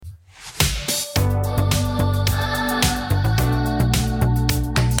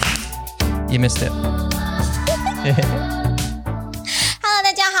You missed it. Hello，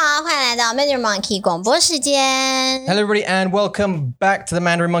 大家好，欢迎来到 Mandarin Monkey 广播时间。 Hello, everybody, and welcome back to the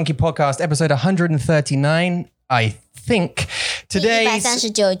Mandarin Monkey Podcast, episode 139, I think. 第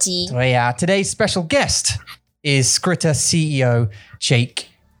139集。 Today's special guest is Skritter CEO Jake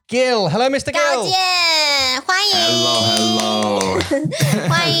Gill. Hello, Mr. 高 Gill. 见，欢迎。Hello.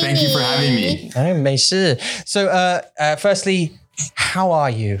 欢迎你。 Thank you for having me. Oh, 没事. So, firstly, how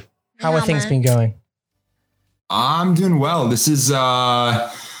are you? How are things been going? I'm doing well. This is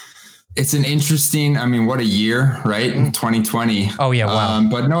it's an interesting, what a year, right? 2020. Oh yeah, wow.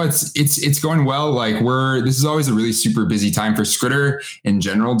 But no, it's going well. Like this is always a really super busy time for Skritter in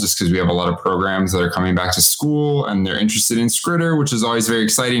general, just because we have a lot of programs that are coming back to school and they're interested in Skritter, which is always very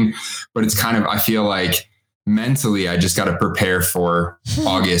exciting. But it's kind of, I feel like mentally, I just got to prepare for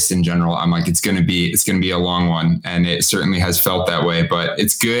August in general. I'm like, it's going to be a long one. And it certainly has felt that way, but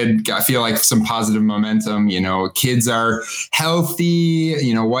it's good. I feel like some positive momentum, kids are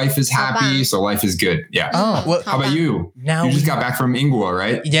healthy, wife is happy. So life is good. Yeah. Oh, well, how about you? Now you just got back from Ingwa,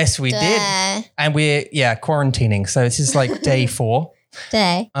 right? Yes, we did. And we're, quarantining. So this is like day 4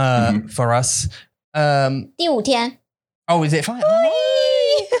 对 for us. 第5天。 Oh, is it fine?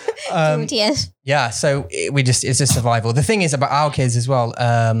 第5天。 Yeah, so it's just survival. The thing is about our kids as well,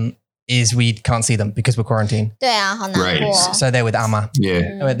 is we can't see them because we're quarantined. 对啊，好难过。 Right. So they're with Amma.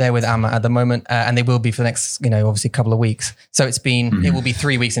 Yeah. They're with Amma at the moment, and they will be for the next, obviously a couple of weeks. So it will be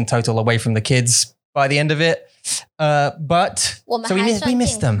 3 weeks in total away from the kids by the end of it. But so we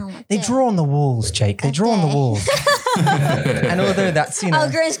miss them. They draw on the walls, Jake. They draw on the walls. And although that's, Oh,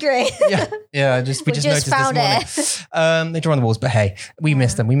 green screen. yeah, we just noticed found this morning. They draw on the walls, but hey, we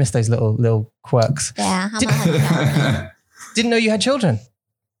miss them. We miss those little quirks. 对啊，他们很漂亮。 Didn't know you had children.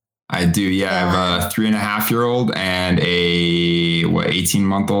 I do. Yeah. I have a 3.5-year-old and a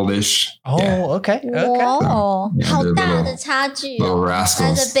 18-month-old-ish. Oh, Yeah. okay. 哇， Yeah, 好 they're 大的差距 little 哦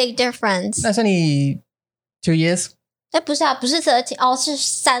rascals. That's a big difference. That's only 2 years. 哎，不是啊，不是13哦，是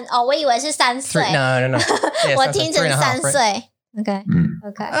3哦，我以为是3岁。 No. Yeah, 我 so that's 听成 3.5, 3 right? 岁。OK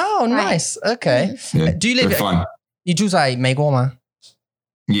OK。 Oh, Right. nice. Okay. Yeah, Do you live? they're fun. 你住在美国吗？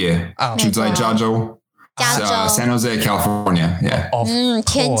 Yeah. 哦，住在加州。加州。 San Jose, California. Yeah. Of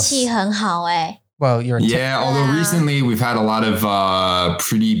天 course. 气很好哎。 Well, you're in Yeah, although Wow. recently we've had a lot of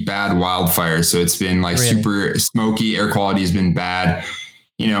pretty bad wildfires. So it's been like Really? super smoky, air quality has been bad,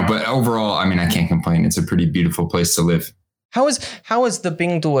 but overall, I can't complain. It's a pretty beautiful place to live. How has the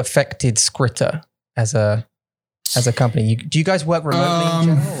Bingdal affected Skritter as a company? Do you guys work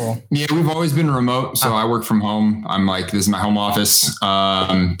remotely in general? Or? Yeah, we've always been remote. So I work from home. I'm like, this is my home office.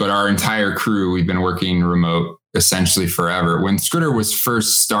 But our entire crew, we've been working remote essentially forever. When Skritter was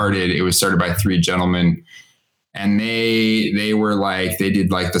first started, it was started by 3 gentlemen. And they were like, they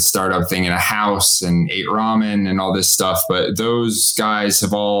did like the startup thing in a house and ate ramen and all this stuff. But those guys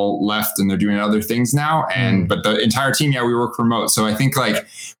have all left and they're doing other things now. But the entire team, we work remote. So I think like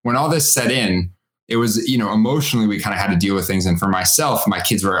when all this set in, it was, emotionally, we kind of had to deal with things. And for myself, my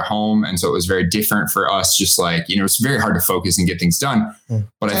kids were at home. And so it was very different for us. Just like, it's very hard to focus and get things done.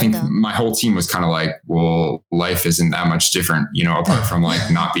 But I think my whole team was kind of like, well, life isn't that much different, apart from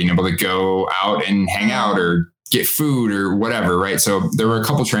like not being able to go out and hang out or get food or whatever. Right. So there were a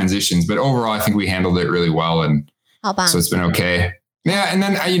couple transitions, but overall, I think we handled it really well. And so it's been okay. Yeah. And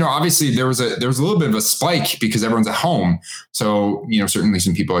then, obviously there was a little bit of a spike because everyone's at home. So, certainly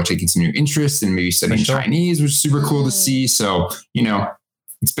some people are taking some new interest and maybe studying Chinese, which is super cool to see. So,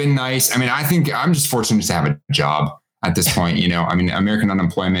 it's been nice. I think I'm just fortunate to have a job at this point, American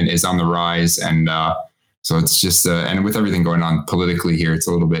unemployment is on the rise. And, so it's just, and with everything going on politically here, it's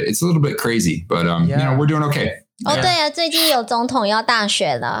a little bit crazy, but, we're doing okay. 哦，对啊，最近有总统要大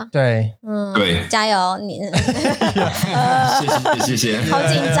选了。对。对。加油！你谢谢。好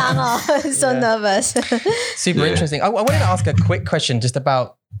紧张哦 ，so nervous. Super interesting. I wanted to ask a quick question just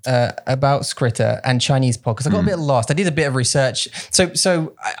about Skritter and Chinese pod because I got a bit lost. I did a bit of research.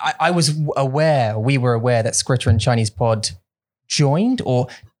 So I was aware, we were aware that Skritter and Chinese pod joined or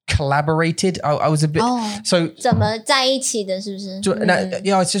collaborated. I was a bit so 怎么在一起的？是不是？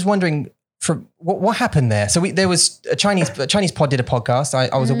 I was just wondering from what happened there. So there was a Chinese pod did a podcast.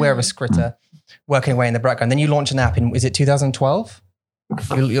 I was aware of a Skritter working away in the background. Then you launched an app in, is it 2012?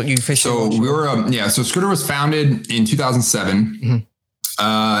 You officially so we were so Skritter was founded in 2007.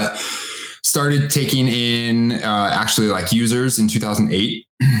 Started taking in actually like users in 2008.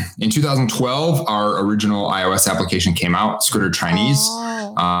 In 2012, our original iOS application came out, Skritter Chinese.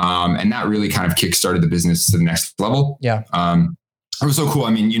 And that really kind of kickstarted the business to the next level. Yeah. It was so cool. I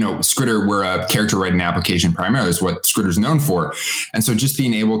mean, Skritter, we're a character writing application primarily, is what Skritter's known for. And so just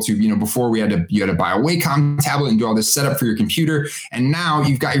being able to, before you had to buy a Wacom tablet and do all this setup for your computer. And now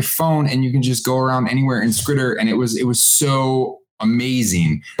you've got your phone and you can just go around anywhere in Skritter. And it was so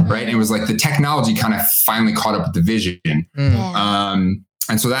amazing, right? And it was like the technology kind of finally caught up with the vision.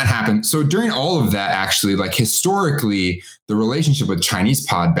 And so that happened. So during all of that, actually, like historically, the relationship with Chinese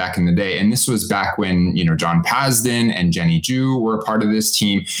Pod back in the day, and this was back when, John Pasden and Jenny Ju were a part of this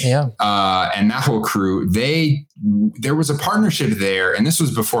team. Yeah. And that whole crew, there was a partnership there. And this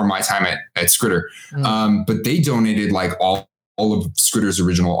was before my time at Skritter. But they donated like all of Skritter's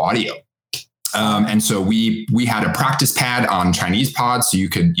original audio. And so we had a practice pad on Chinese Pod, so you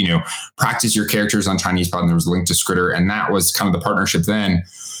could, practice your characters on Chinese Pod, and there was a link to Skritter, and that was kind of the partnership then.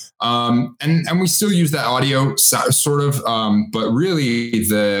 And we still use that audio sort of, but really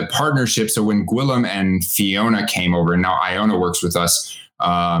the partnership. So when Gwilym and Fiona came over, and now Iona works with us,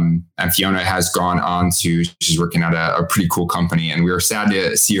 and Fiona has gone on she's working at a pretty cool company, and we were sad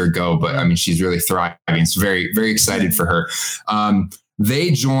to see her go, but I mean, she's really thriving. So very, very excited for her.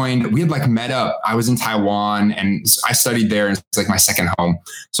 They joined, we had like met up. I was in Taiwan and I studied there, and it's like my second home.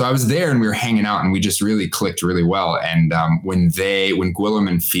 So I was there and we were hanging out and we just really clicked really well. And when Gwilym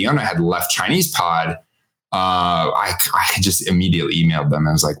and Fiona had left Chinese Pod, I just immediately emailed them.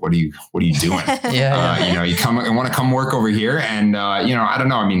 I was like, what are you doing? You want to come work over here? And, I don't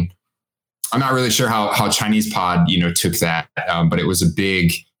know. I mean, I'm not really sure how Chinese Pod, took that. But it was a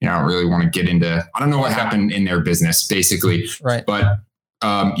big, I don't really want to get into, I don't know what happened in their business basically. Right. But,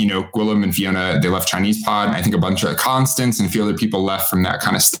 Gwilym and Fiona, they left Chinese Pod. I think a bunch of Constance and a few other people left from that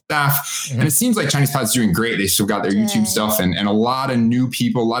kind of staff. And it seems like Chinese Pod's doing great. They still got their YouTube stuff and a lot of new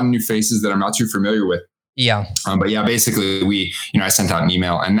people, a lot of new faces that I'm not too familiar with. Yeah. But yeah, basically I sent out an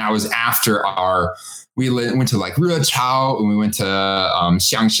email, and that was after we went to like Ruichao, and we went to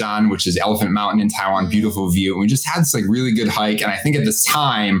Xiangshan, which is Elephant Mountain in Taiwan, beautiful view. And we just had this like really good hike. And I think at this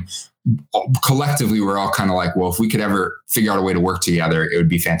time, collectively, we're all kind of like, well, if we could ever figure out a way to work together, it would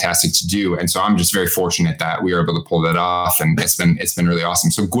be fantastic to do. And so I'm just very fortunate that we were able to pull that off, and it's been really awesome.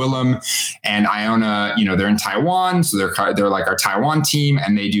 So Gwilym and Iona, they're in Taiwan, so they're like our Taiwan team,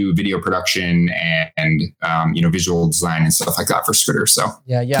 and they do video production and visual design and stuff like that for Skritter. So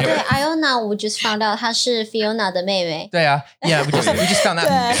yeah. Iona, we just found out 她是 Fiona 的妹妹。Yeah, we just found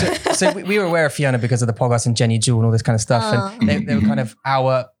that. So we were aware of Fiona because of the podcast and Jenny Ju and all this kind of stuff, and they were kind of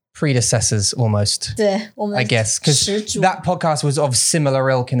our predecessors almost, I guess, because that podcast was of similar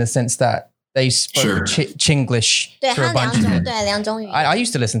ilk in the sense that they spoke Chinglish to a bunch of it. 两种语言。 I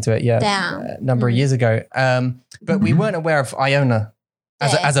used to listen to it, a number of years ago. But we weren't aware of Iona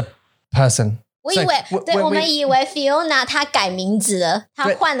as a person. 我们以为 Fiona 她改名字了，她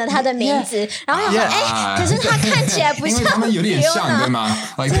换了她的名字，然后可是她看起来不像 Fiona， 因为他们有点像，对吗？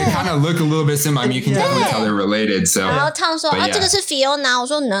 Like they kind of look a little bit similar. I mean, you can definitely tell they're related. So. 然后Tom 说这个是 Fiona， 我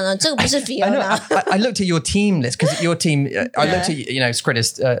说 no， 这个不是 Fiona。 I looked at your team list because your team. I looked at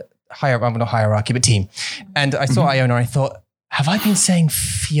Skritter's not hierarchy but team, and I saw Iona. And I thought, have I been saying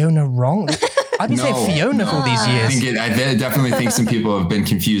Fiona wrong? I've been saying Fiona for all these years. I definitely think some people have been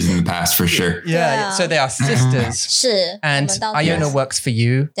confused in the past for sure. Yeah. So they are sisters. 是 And Iona works for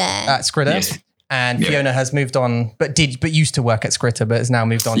you at Skritter. Yes. And Fiona has moved on, but used to work at Skritter, but has now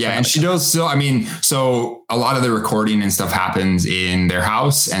moved on. Yeah, and she does still. I mean, so a lot of the recording and stuff happens in their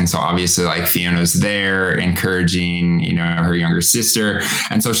house, and so obviously, like Fiona's there, encouraging her younger sister,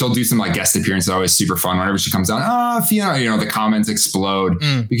 and so she'll do some like guest appearances. Always super fun whenever she comes on. Fiona, the comments explode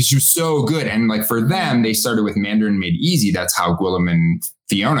because she was so good, and like for them, they started with Mandarin Made Easy. That's how Gwilym and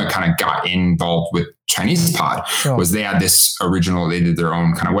Fiona kind of got involved with Chinese Pod. Was they had this original, they did their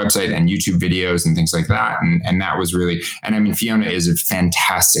own kind of website and YouTube videos and things like that. And that was really, and I mean, Fiona is a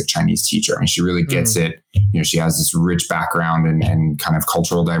fantastic Chinese teacher. I mean, she really gets it. She has this rich background and kind of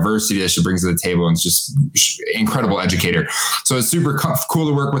cultural diversity that she brings to the table, and it's just incredible educator. So it's super cool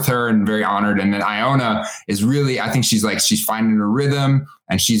to work with her and very honored. And then Iona is really, I think she's finding her rhythm,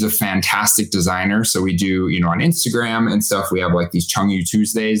 and she's a fantastic designer. So we do, on Instagram and stuff, we have like these Chengyu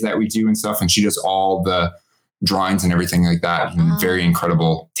Tuesdays that we do and stuff. And she does all the drawings and everything like that. Very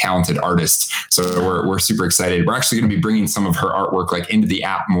incredible, talented artist. So we're super excited. We're actually going to be bringing some of her artwork like into the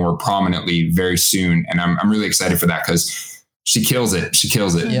app more prominently very soon. And I'm really excited for that because she kills it. She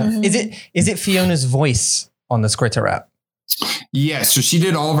kills it. Yeah. Is it Fiona's voice on the Skritter app? Yes. So she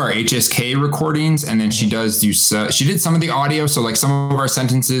did all of our HSK recordings, and then she she did some of the audio. So like some of our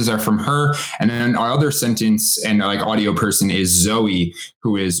sentences are from her. And then our other sentence and like audio person is Zoe,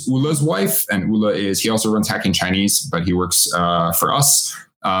 who is Ula's wife. And Ula he also runs Hacking Chinese, but he works for us.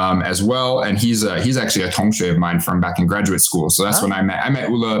 as well. And he's actually a 同学 of mine from back in graduate school. So that's when I met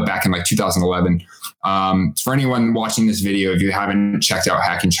Ula back in like 2011. For anyone watching this video, if you haven't checked out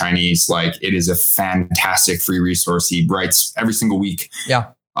Hacking Chinese, like it is a fantastic free resource. He writes every single week. Yeah.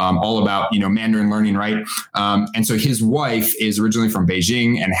 All about, Mandarin learning, right? And so his wife is originally from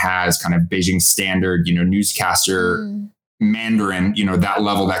Beijing and has kind of Beijing standard, newscaster Mandarin, that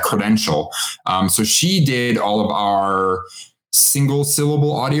level, that credential. So she did all of our single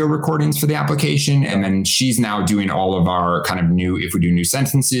syllable audio recordings for the application. And then she's now doing all of our kind of if we do new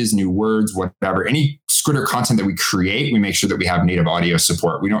sentences, new words, whatever, any Skritter content that we create, we make sure that we have native audio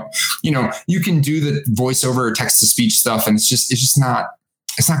support. We don't, you can do the voiceover or text to speech stuff. And it's just not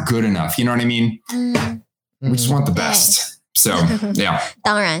good enough. You know what I mean? We just want the best. So yeah.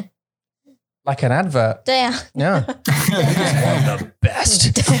 当然 Like an advert. 对啊 Yeah. The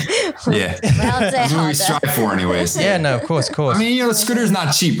best. Yeah. That's what we strive for anyways. Yeah, no, of course. I mean, Skritter's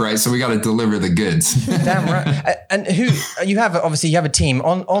not cheap, right? So we got to deliver the goods. Damn right. And you have a team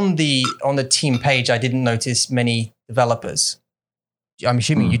on the team page. I didn't notice many developers. I'm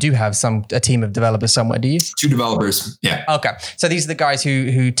assuming you do have a team of developers somewhere, do you? 2 developers. Yeah. Okay. So these are the guys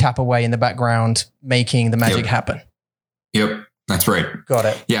who tap away in the background, making the magic happen. Yep. That's right. Got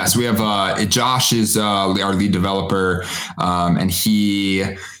it. Yeah. So we have Josh is our lead developer, and he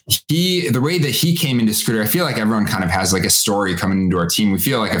the way that he came into Skritter, I feel like everyone kind of has like a story coming into our team. We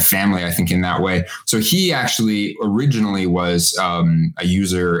feel like a family, I think, in that way. So he actually originally was a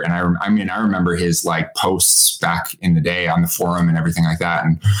user, and I remember his like posts back in the day on the forum and everything like that.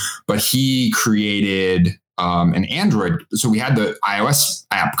 But he created an Android. So we had the iOS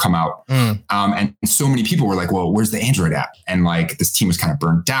app come out, and so many people were like, well, where's the Android app? And like this team was kind of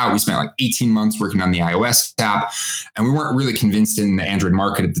burnt out. We spent like 18 months working on the iOS app, and we weren't really convinced in the Android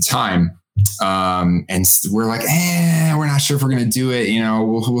market at the time. And we're like, we're not sure if we're going to do it.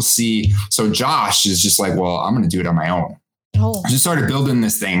 We'll see. So Josh is just like, well, I'm going to do it on my own. I just started building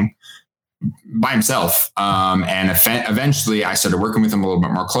this thing by himself. And eventually I started working with him a little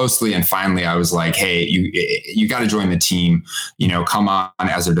bit more closely. And finally I was like, hey, you got to join the team, come on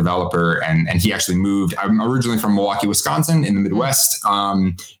as a developer. And he actually moved. I'm originally from Milwaukee, Wisconsin in the Midwest.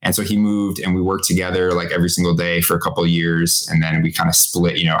 And so he moved and we worked together like every single day for a couple of years. And then we kind of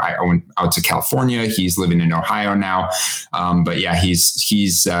split, I went out to California. He's living in Ohio now. But yeah,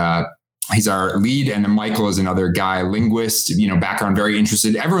 he's our lead, and then Michael is another guy, linguist, background, very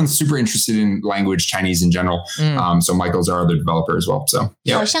interested. Everyone's super interested in language, Chinese in general. So Michael's our other developer as well. So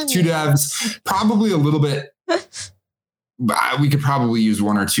yeah, 2 devs, probably a little bit. We could probably use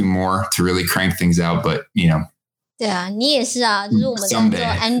 1 or 2 more to really crank things out, but 对啊，你也是啊，就是我们在做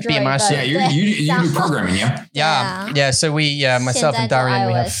Android 的。Yeah, you do programming, yeah? Yeah. So myself and Darian,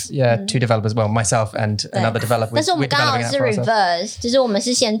 we have 2 developers. Well, myself and another developer. 但是我们刚好是 reverse， 就是我们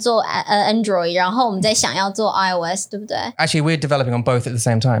是先做 Android， 然后我们再想要做 iOS， 对不对？ Actually, we're developing on both at the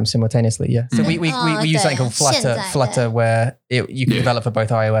same time, simultaneously. Yeah. So we use something called Flutter, where you can develop for both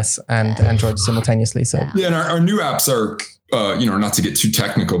iOS and Android simultaneously. So yeah, and our new apps are. Not to get too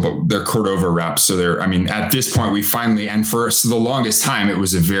technical, but they're Cordova wraps. So at this point we finally, and for the longest time, it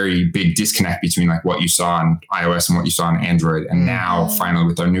was a very big disconnect between like what you saw on iOS and what you saw on Android. And now finally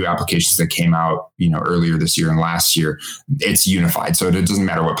with our new applications that came out, earlier this year and last year, it's unified. So it doesn't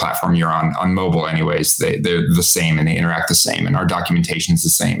matter what platform you're on mobile anyways, they're the same and they interact the same and our documentation is the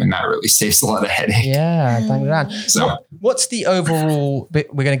same. And that really saves a lot of headache. Yeah. Thank God. So what's the overall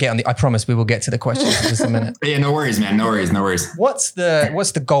bit we're going to get on I promise we will get to the questions in just a minute. Yeah, no worries, man. No worries. What's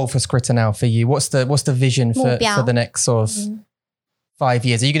the goal for Skritter now for you? What's the vision for the next sort of 5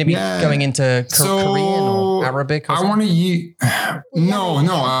 years? Are you going to be going into Korean or Arabic? Or I want to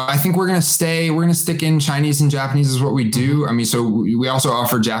no. I think we're going to stick in Chinese and Japanese is what we do. I mean, so we also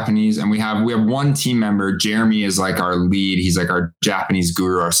offer Japanese, and we have 1 team member. Jeremy is like our lead. He's like our Japanese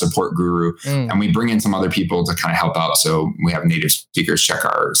guru, our support guru. And we bring in some other people to kind of help out. So we have native speakers check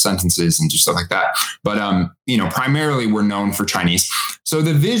our sentences and do stuff like that. But, primarily we're known for Chinese. So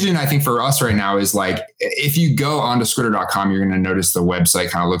the vision, I think, for us right now is like, if you go onto Skritter.com, you're going to notice the website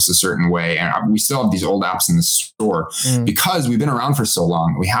kind of looks a certain way. And we still have these old apps in the store because we've been around for so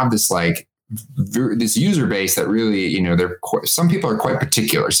long. We have this this user base that really, some people are quite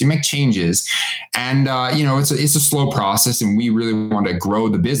particular. So you make changes and, it's a slow process, and we really want to grow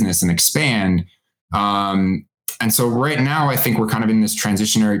the business and expand. And so right now, I think we're kind of in this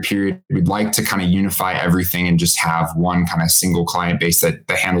transitionary period. We'd like to kind of unify everything and just have one kind of single client base that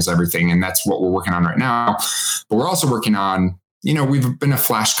handles everything. And that's what we're working on right now. But we're also working on, we've been a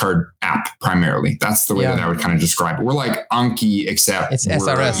flashcard app primarily. That's the way that I would kind of describe it. We're like Anki, except it's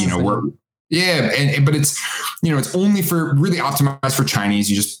SRS. Yeah. But it's, it's only for really optimized for Chinese.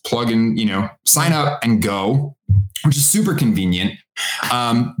 You just plug in, sign up and go, which is super convenient.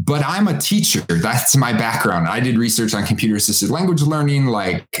 But I'm a teacher. That's my background. I did research on computer assisted language learning.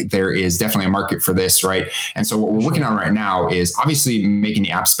 Like there is definitely a market for this, right? And so what we're working on right now is obviously making the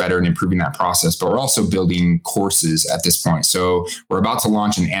apps better and improving that process, but we're also building courses at this point. So we're about to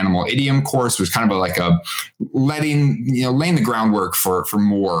launch an animal idiom course, which is kind of like laying the groundwork for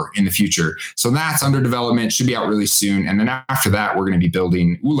more in the future. So that's under development, should be out really soon. And then after that, we're going to be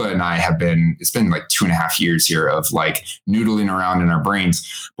building, Ula and I it's been like 2.5 years here of like noodling around in our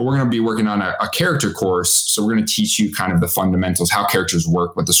brains, but we're going to be working on a character course. So we're going to teach you kind of the fundamentals, how characters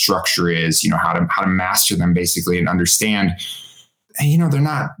work, what the structure is, how to master them basically and understand. And, they're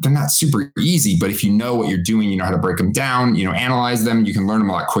not super easy, but if you know what you're doing, you know how to break them down, analyze them, you can learn them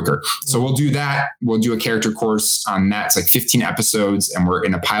a lot quicker. So we'll do that. We'll do a character course on that. It's like 15 episodes and we're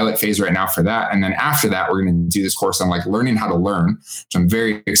in a pilot phase right now for that. And then after that, we're going to do this course on like learning how to learn, which I'm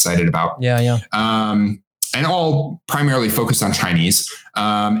very excited about. Yeah. And all primarily focused on Chinese.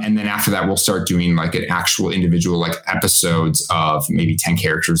 And then after that, we'll start doing like an actual individual like episodes of maybe 10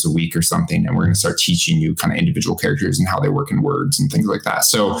 characters a week or something. And we're going to start teaching you kind of individual characters and how they work in words and things like that.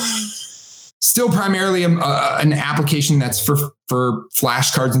 So still primarily an application that's for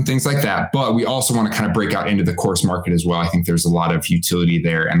flashcards and things like that. But we also want to kind of break out into the course market as well. I think there's a lot of utility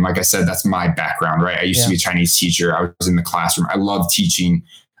there. And like I said, that's my background, right? I used to be a Chinese teacher. I was in the classroom. I love teaching.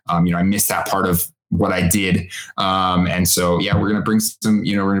 I missed that part of what I did. And so, we're going to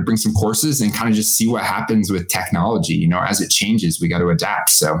bring some courses and kind of just see what happens with technology, as it changes, we got to adapt.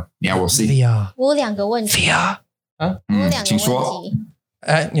 So we'll see. 我有2个问题。VR 我有2个问题。请说。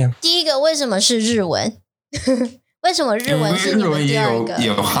第一个，为什么是日文？为什么日文是你们第二个？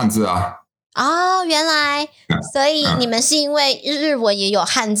有汉字啊。哦，原来，所以你们是因为日文也有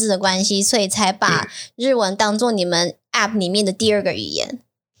汉字的关系，所以才把日文当做你们 App 里面的第二个语言。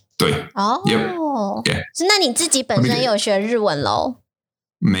对。哦。是，那你自己本身有学日文咯？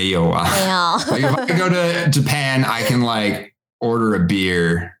没有啊。没有。Like if I go to Japan, I can like order a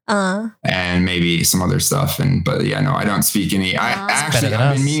beer and maybe some other stuff. But I don't speak any. I've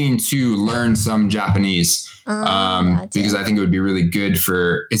been meaning to learn some Japanese because I think it would be really good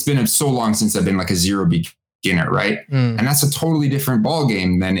it's been so long since I've been like a zero beginner, right? And that's a totally different ball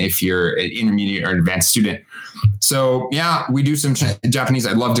game than if you're an intermediate or advanced student. So we do some Japanese.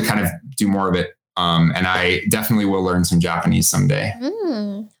 I'd love to kind of do more of it. And I definitely will learn some Japanese someday.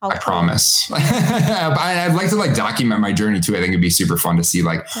 I promise. I'd like to like document my journey too. I think it'd be super fun to see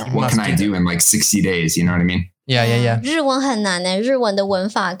like what can I do in like 60 days? You know what I mean? Yeah. 日文很难欸，日文的文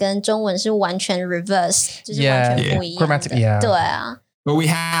法跟中文是完全 reverse， 就是完全不一样的。Grammatically, 对啊。But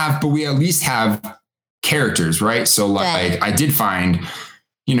we at least have characters, right? So like I did find,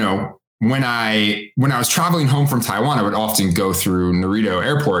 when I was traveling home from Taiwan, I would often go through Narita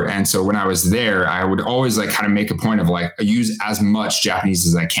Airport. And so when I was there, I would always like kind of make a point of like use as much Japanese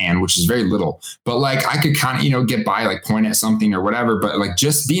as I can, which is very little, but like I could kind of, get by, like point at something or whatever. But like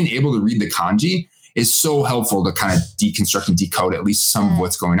just being able to read the kanji is so helpful to kind of deconstruct and decode at least some of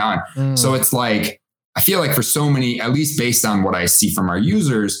what's going on. So it's like, I feel like for so many, at least based on what I see from our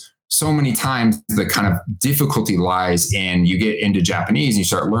users, so many times the kind of difficulty lies in you get into Japanese and you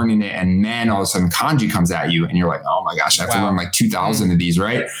start learning it. And then all of a sudden kanji comes at you and you're like, oh my gosh, I have to learn like 2,000 of these.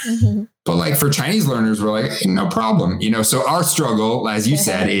 Right. Mm-hmm. But like for Chinese learners, we're like, hey, no problem. So our struggle, as you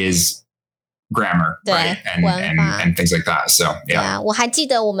said, is grammar, right? And things like that. So yeah. 我还记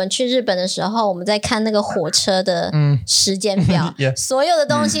得我们去日本的时候，我们在看那个火车的时间表，所有的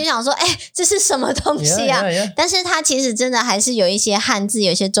东西想说，这是什么东西啊？但是它其实真的还是有一些汉字，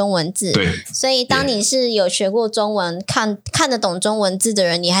有一些中文字。对。所以当你是有学过中文，看得懂中文字的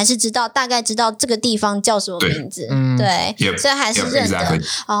人，你还是大概知道这个地方叫什么名字。对。所以还是认得。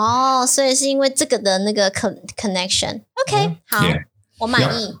哦，所以是因为这个的那个 connection。OK， 好，我满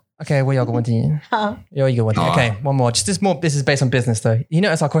意。Okay, 我有个问题。有一个问题。Okay, one more. This is based on business though. You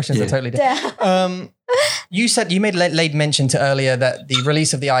notice our questions are totally different. You said you made late mention to earlier that the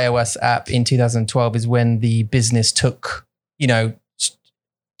release of the iOS app in 2012 is when the business went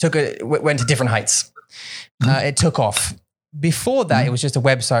to different heights. It took off. Before that, it was just a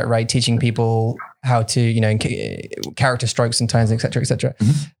website, right? Teaching people how to, character strokes and tones, etc., etc.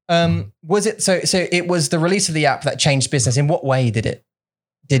 Was it so? It was the release of the app that changed business. In what way did it?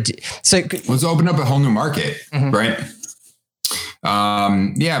 Let's open up a whole new market, right? But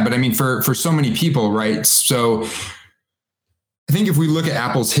I mean, for so many people, right? So I think if we look at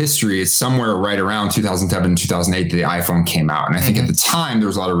Apple's history, it's somewhere right around 2007, 2008 that the iPhone came out. And I think at the time there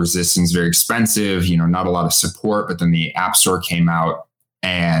was a lot of resistance, very expensive, not a lot of support, but then the App Store came out.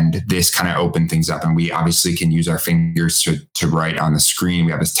 And this kind of opened things up. And we obviously can use our fingers to write on the screen.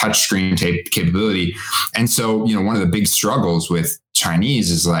 We have this touch screen capability. And so, one of the big struggles with Chinese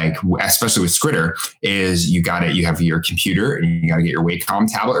is like, especially with Skritter, is you have your computer and you got to get your Wacom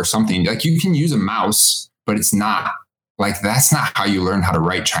tablet or something. Like you can use a mouse, but it's not like, that's not how you learn how to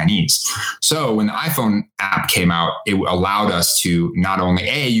write Chinese. So when the iPhone app came out, it allowed us to not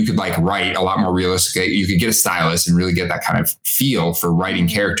only you could like write a lot more realistic. You could get a stylus and really get that kind of feel for writing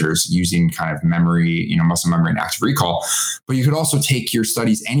characters using kind of memory, muscle memory and active recall, but you could also take your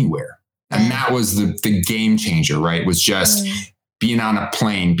studies anywhere. And that was the game changer, right? Was just being on a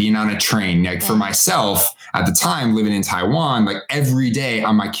plane, being on a train. Like for myself at the time living in Taiwan, like every day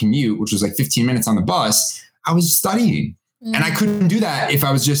on my commute, which was like 15 minutes on the bus, I was studying. And I couldn't do that if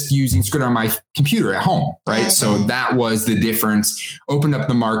I was just using Skritter on my computer at home, right? So that was the difference. Opened up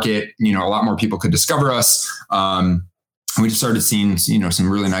the market, a lot more people could discover us. We just started seeing, some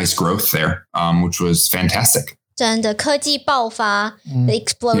really nice growth there, which was fantastic. 真的科技爆发 the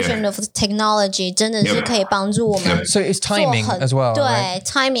explosion of technology 真的是可以帮助我们 So it's timing as well. 对 right?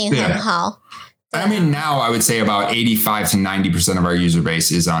 timing 很好 I mean, now I would say about 85 to 90% of our user base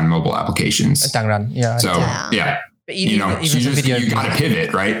is on mobile applications. 当然 yeah. So, yeah. But even you got to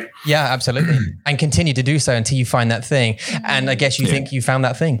pivot, right? Yeah, absolutely. And continue to do so until you find that thing. And I guess you think you found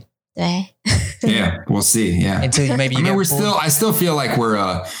that thing. 对 Yeah, we'll see. Yeah. Until maybe you I still feel like we're,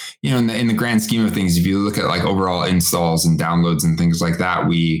 in the grand scheme of things, if you look at like overall installs and downloads and things like that,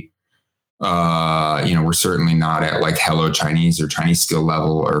 we're certainly not at like Hello Chinese or Chinese skill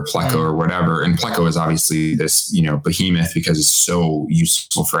level or Pleco or whatever. And Pleco is obviously this, behemoth because it's so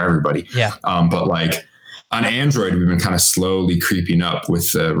useful for everybody. Yeah. But like on Android, we've been kind of slowly creeping up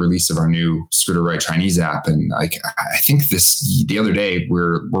with the release of our new Skritter Write Chinese app. And like, I think the other day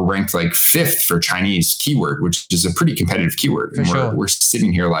we're ranked like 5th for Chinese keyword, which is a pretty competitive keyword. And we're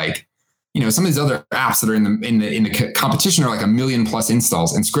sitting here like, some of these other apps that are in the competition are like 1 million plus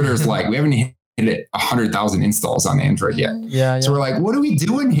installs, and Skritter is like, we haven't hit 100,000 installs on Android yet. Yeah. So we're like, what are we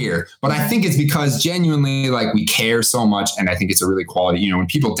doing here? But I think it's because genuinely like we care so much. And I think it's a really quality, when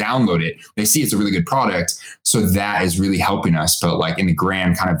people download it, they see it's a really good product. So that is really helping us. But like in the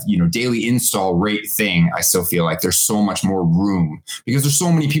grand kind of, daily install rate thing, I still feel like there's so much more room because there's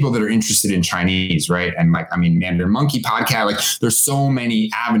so many people that are interested in Chinese, right? And like, Mandarin Monkey podcast, like there's so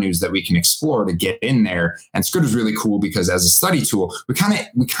many avenues that we can explore to get in there. And Skritter is really cool because as a study tool, we kind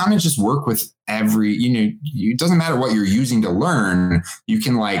of just work with every, it doesn't matter what you're using to learn, you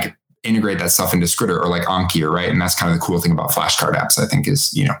can like integrate that stuff into Skritter or like Anki, right? And that's kind of the cool thing about flashcard apps, I think,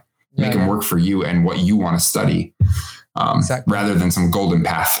 is, make them work for you and what you want to study, rather than some golden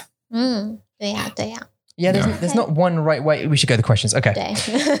path. 对呀 Yeah, there's not one right way. We should go to the questions. Okay.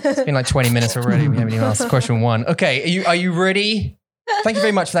 It's been like 20 minutes already. We haven't even asked question 1. Okay. Are you ready? Thank you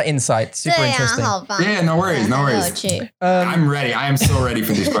very much for that insight. Super interesting. Yeah, no worries. I'm ready. I am so ready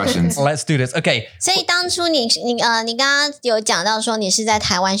for these questions. Let's do this. Okay. 所以当初你刚刚有讲到说你是在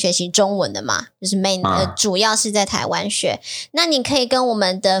台湾学习中文的嘛，就是主要是在台湾学。那你可以跟我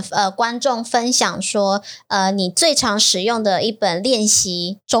们的观众分享说，你最常使用的一本练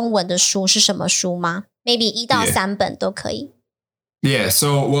习中文的书是什么书吗？ Maybe 1到3本都可以。Yeah.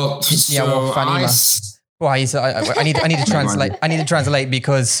 So I need to translate. I need to translate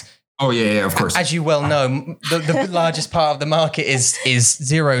because. Oh yeah, of course. As you well know, the largest part of the market is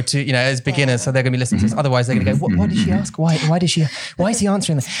 0 to as beginners, so they're going to be listening to this. Otherwise, they're going to go, "What did she ask? Why is he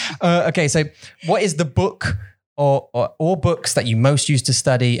answering that?" Okay, so what is the book or books that you most used to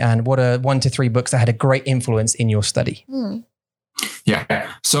study, and what are 1 to 3 books that had a great influence in your study? Yeah.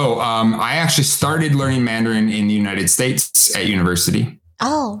 So I actually started learning Mandarin in the United States at university.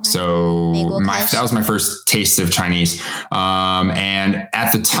 Oh, so that was my first taste of Chinese. And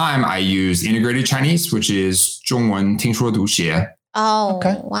at the time I used integrated Chinese, which is 中文听说读写. Oh,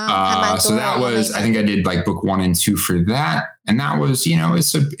 okay. Wow. So that was, I think I did like book 1 and 2 for that. And that was,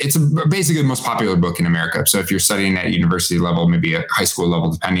 it's basically the most popular book in America. So if you're studying at university level, maybe at high school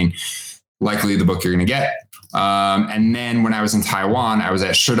level, depending, likely the book you're going to get. And then when I was in Taiwan, I was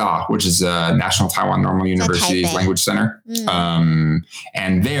at Shida, which is a National Taiwan Normal University's language center.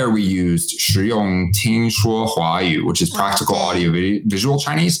 And there we used 实用听说华语, which is practical audio visual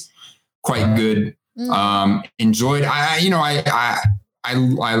Chinese. Quite good. Enjoyed. I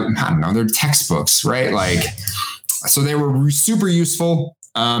don't know. They're textbooks, right? Like, so they were super useful.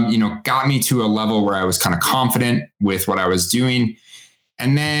 Got me to a level where I was kind of confident with what I was doing.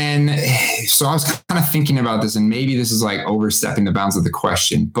 And then, so I was kind of thinking about this, and maybe this is like overstepping the bounds of the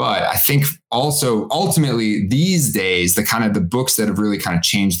question, but I think also ultimately these days, the books that have really kind of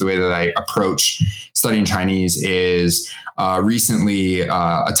changed the way that I approach studying Chinese is recently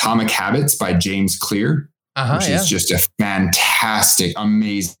Atomic Habits by James Clear, which is just a fantastic,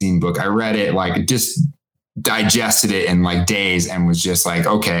 amazing book. I read it, like just digested it in like days and was just like,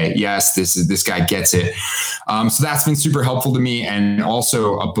 okay, yes, this guy gets it. So that's been super helpful to me. And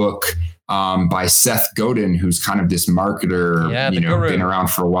also a book by Seth Godin, who's kind of this marketer, been around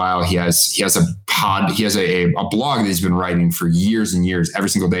for a while. He has a blog that he's been writing for years and years, every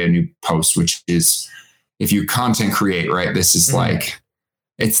single day a new post, which is, if you content create, right, this is like,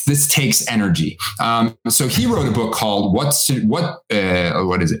 this takes energy. So he wrote a book called What to Do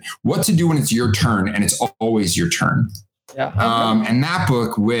When It's Your Turn and It's Always Your Turn. Yeah. And that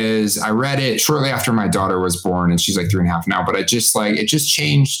book I read it shortly after my daughter was born, and she's like 3.5 now, but it just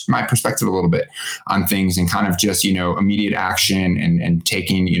changed my perspective a little bit on things, and kind of just, immediate action and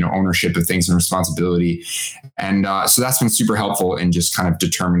taking, ownership of things and responsibility. And so that's been super helpful in just kind of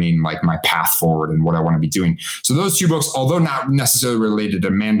determining like my path forward and what I want to be doing. So those two books, although not necessarily related to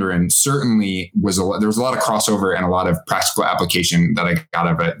Mandarin, certainly there was a lot of crossover and a lot of practical application that I got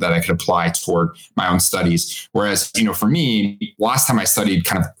of it that I could apply toward my own studies. Whereas, for me, last time I studied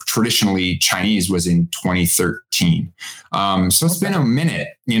kind of traditionally Chinese was in 2013. So it's been a minute,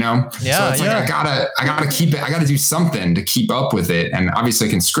 Yeah. So it's like, I gotta keep it. I gotta do something to keep up with it. And obviously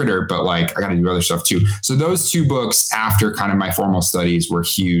I can Skritter, but like I gotta do other stuff too. So those two books after kind of my formal studies were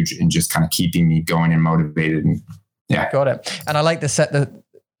huge in just kind of keeping me going and motivated. And yeah. Got it. And I like the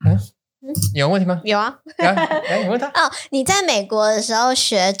有问题吗？有啊。你问他。哦，你在美国的时候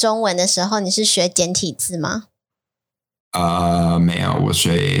学中文的时候，你是学简体字吗？没有，我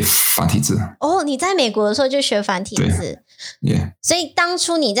学繁体字。哦，你在美国的时候就学繁体字。Yeah. 所以当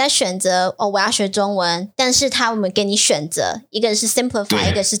初你在选择我要学中文，但是我们给你选择，一个是 simplify，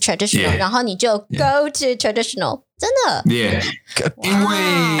 一个是 traditional， 然后你就 go to traditional， 真的。Yeah. 因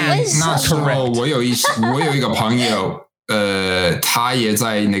为那时候我有一个朋友。他也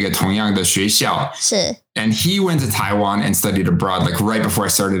在那个同样的学校，是 and he went to Taiwan and studied abroad, like right before I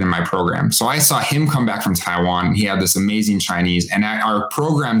started in my program. So I saw him come back from Taiwan. He had this amazing Chinese, and our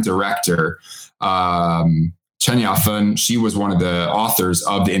program director, Chen Yafen, she was one of the authors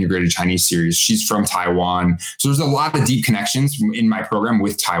of the Integrated Chinese series. She's from Taiwan. So there's a lot of deep connections in my program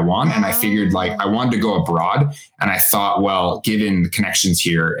with Taiwan. And I figured like I wanted to go abroad. And I thought, well, given the connections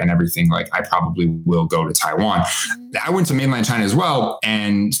here and everything, like I probably will go to Taiwan. I went to mainland China as well.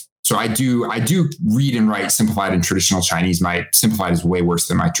 And so I do read and write simplified and traditional Chinese. My simplified is way worse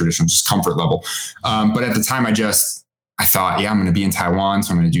than my traditional, just comfort level. But at the time I thought, I'm going to be in Taiwan,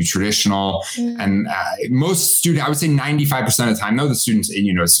 so I'm going to do traditional. And most students, I would say 95% of the time, though, the students,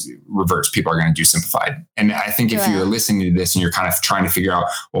 it's reverse. People are going to do simplified. And I think if you're listening to this and you're kind of trying to figure out,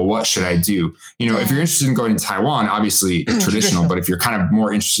 well, what should I do? If you're interested in going to Taiwan, obviously traditional. But if you're kind of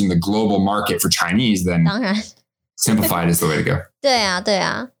more interested in the global market for Chinese, then simplified is the way to go. 对啊，对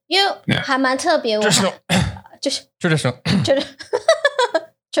啊，因为还蛮特别。就是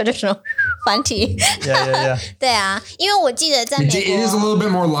traditional 繁体。Yeah. 对啊，因为我记得在美国 It is a little bit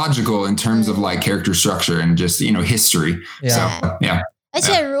more logical in terms of like character structure and just, history. Yeah. So, yeah. 而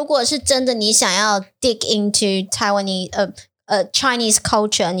且如果是真的你想要 dig into Taiwanese Chinese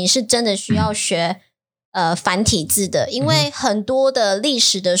culture， 你是真的需要学繁体字的，因为很多的历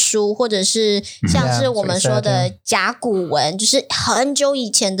史的书或者是像是我们说的甲骨文，就是很久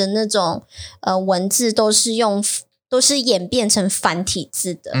以前的那种文字都是演变成繁体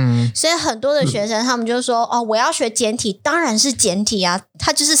字的，所以很多的学生他们就说我要学简体，当然是简体啊，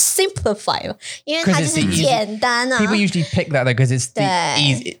它就是 simplify 了，因为它就是简单啊。People usually pick that though because it's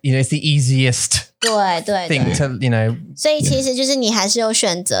it's the easiest. 对 thing to 所以其实就是你还是有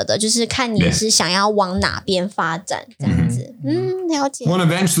选择的，就是看你是想要往哪边发展这样子。了解。Well,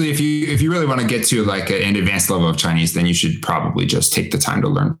 eventually, if you really want to get to like an advanced level of Chinese, then you should probably just take the time to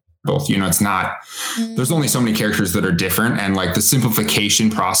learn both. It's not, there's only so many characters that are different. And like the simplification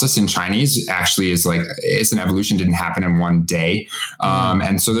process in Chinese actually is like, it's an evolution, didn't happen in one day.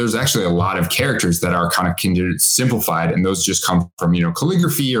 And so there's actually a lot of characters that are kind of considered simplified. And those just come from,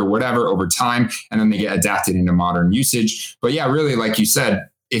 calligraphy or whatever over time. And then they get adapted into modern usage. But yeah, really, like you said,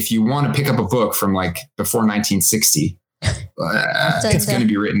 if you want to pick up a book from like before 1960, it's going to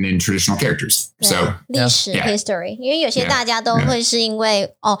be written in traditional characters. So 历史 history， 因为有些大家都会是因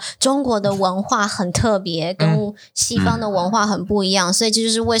为中国的文化很特别，跟西方的文化很不一样，所以这就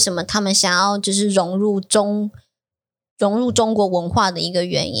是为什么他们想要就是融入中国文化的一个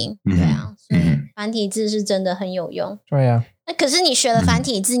原因。对啊，所以繁体字是真的很有用。对啊。可是你学了繁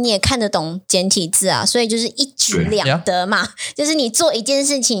体字，你也看得懂简体字啊，所以就是一举两得嘛。就是你做一件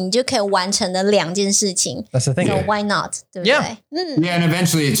事情，你就可以完成的两件事情。That's the thing. So why not? 对不对？ Yeah, and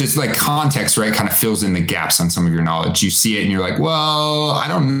eventually it's just like context, right? Kind of fills in the gaps on some of your knowledge. You see it and you're like, well, I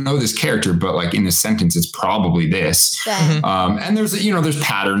don't know this character, but like in this sentence, it's probably this. And there's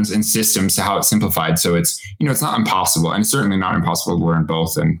patterns and systems to how it's simplified. So it's, it's not impossible, and it's certainly not impossible to learn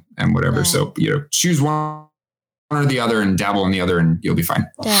both and whatever. So, choose one or the other and dabble in the other and you'll be fine.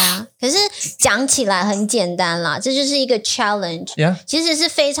 对啊，可是讲起来很简单啦，这就是一个 challenge， 其实是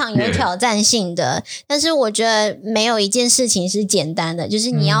非常有挑战性的。但是我觉得没有一件事情是简单的，就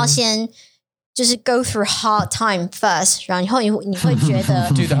是你要先就是 go through hard time first， 然后你会觉得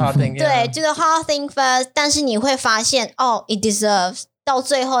do the hard thing， 对 ，do the hard thing first， 但是你会发现it deserves， 到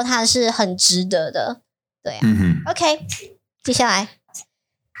最后它是很值得的，对啊。OK， 接下来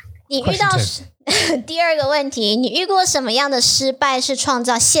你遇到第二个问题，你遇过什么样的失败是创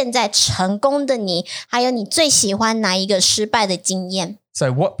造现在成功的你？还有你最喜欢哪一个失败的经验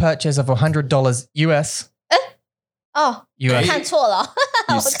 ？So what purchase of $100 US? 我看错了，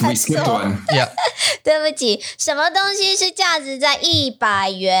我看错了。对不起，什么东西是价值在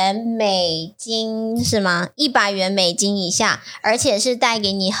100元美金是吗？100元美金以下，而且是带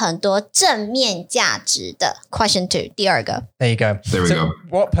给你很多正面价值的。Question 2， 第二个。There you go. There we go.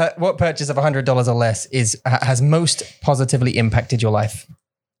 What purchase of $100 or less has most positively impacted your life?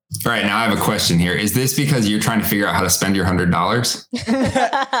 All right, now I have a question here. Is this because you're trying to figure out how to spend your $100?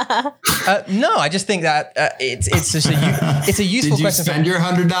 No, I just think that it's just it's a useful question. Did you spend your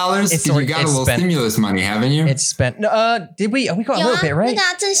 $100? Because you got a little stimulus money, haven't you? It's spent. No, did we? We got a little bit, right?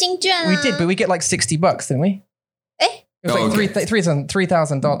 那振兴券啊 We did, but we get like $60, didn't we? It was like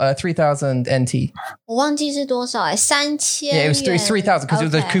 $3,000 NT. 我忘记是多少3000 Yeah, it was 3,000 because it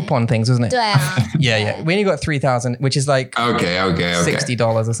was those coupon things, wasn't it? 对啊 Yeah. We only got 3,000, which is like $60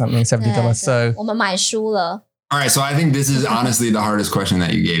 or something, $70. So 我们买书了。All right, so I think this is honestly the hardest question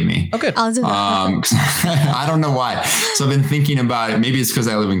that you gave me. Oh, good. I don't know why. So I've been thinking about it. Maybe it's because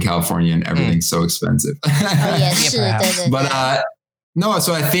I live in California and everything's so expensive. 也是，对。 But no,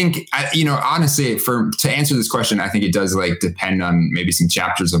 so I think, honestly, to answer this question, I think it does like depend on maybe some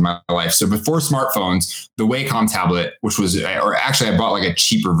chapters of my life. So before smartphones, the Wacom tablet, which was, or actually I bought like a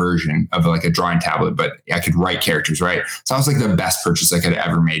cheaper version of like a drawing tablet, but I could write characters, right? So that was like the best purchase I could have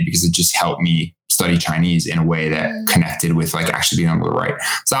ever made because it just helped me study Chinese in a way that connected with like actually being able to write.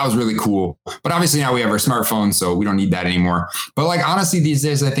 So that was really cool. But obviously now we have our smartphones, so we don't need that anymore. But like honestly, these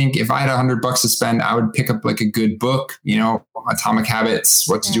days, I think if I had $100 to spend, I would pick up like a good book, Atomic Habits,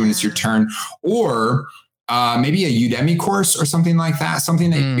 What to Do When It's Your Turn, or maybe a Udemy course or something like that, something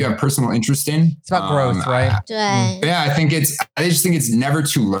that you have personal interest in. It's about growth, right? Yeah, I just think it's never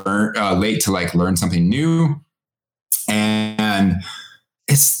too late to like learn something new. And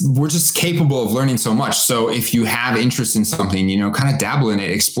we're just capable of learning so much. So if you have interest in something, kind of dabble in it,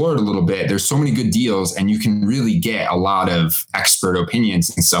 explore it a little bit. There's so many good deals and you can really get a lot of expert opinions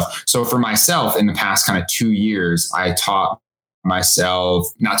and stuff. So for myself in the past kind of 2 years, I not taught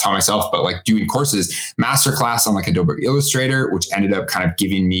myself, but like doing courses, masterclass on like Adobe Illustrator, which ended up kind of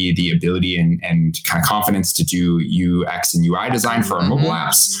giving me the ability and kind of confidence to do UX and UI design for our mobile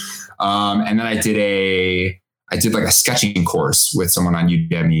apps. And then I did like a sketching course with someone on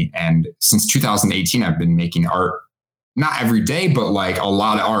Udemy. And since 2018, I've been making art, not every day, but like a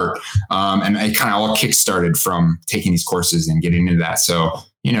lot of art. And it kind of all kickstarted from taking these courses and getting into that. So,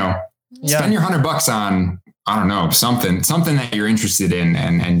 spend your $100 on, I don't know, something that you're interested in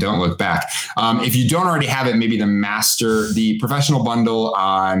and don't look back. If you don't already have it, maybe the professional bundle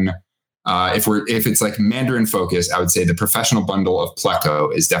on, if it's like Mandarin focus, I would say the professional bundle of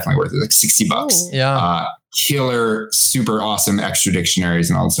Pleco is definitely worth it, like $60. Yeah. Killer, super awesome extra dictionaries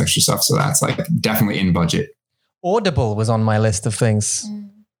and all this extra stuff. So that's like definitely in budget. Audible was on my list of things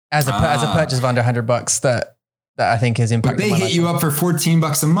as a purchase of under $100 that I think has impacted. But they hit you up for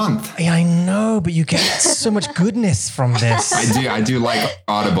 $14 a month. Yeah, I know, but you get so much goodness from this. I do like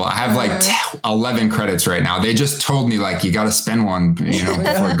Audible. I have like 11 credits right now. They just told me like, you got to spend one,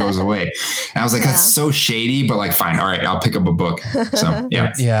 before it goes away. And I was like, that's so shady, but like, fine. All right, I'll pick up a book. So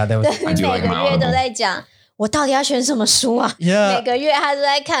yeah. Yeah, I do like my Audible. 我到底要选什么书啊？ Yeah. 每个月他都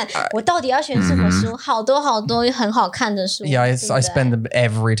在看，我到底要选什么书？好多好多很好看的书。Yeah, I spend them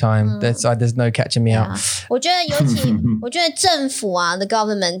every time. There's no catching me out. 我觉得尤其，我觉得政府啊 ，the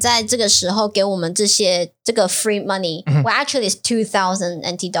government 在这个时候给我们这个 free money，well actually it's $2,000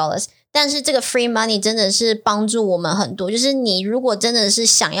 NT dollars. 但是这个 free money 真的是帮助我们很多，就是你如果真的是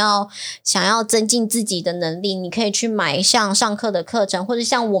想要增进自己的能力，你可以去买像上课的课程，或者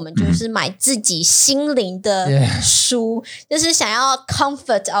像我们就是买自己心灵的书，就是想要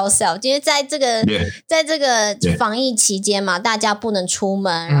comfort ourselves， 因为在这个防疫期间嘛，大家不能出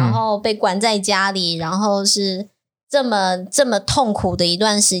门，然后被关在家里，然后是这么痛苦的一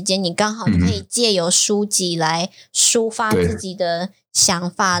段时间，你刚好可以借由书籍来抒发自己的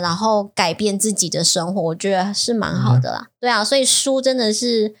想法，然后改变自己的生活，我觉得是蛮好的啦。对啊，所以书真的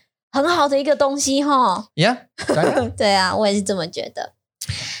是很好的一个东西齁。Yeah， 对啊，我也是这么觉得。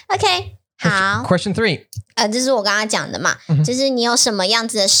OK， 好。Question 3，这是我刚刚讲的嘛，就是你有什么样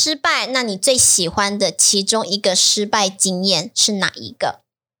子的失败，那你最喜欢的其中一个失败经验是哪一个？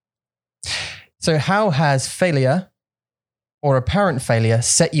 So how has failure or apparent failure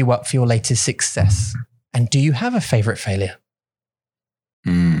set you up for your latest success? And do you have a favorite failure?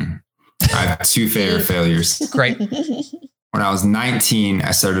 I have 2 favorite failures. Great. When I was 19,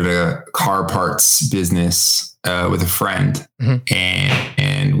 I started a car parts business with a friend,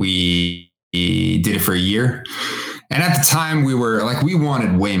 and we did it for a year. And at the time, we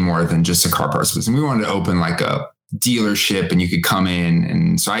wanted way more than just a car parts business. We wanted to open like a dealership, and you could come in.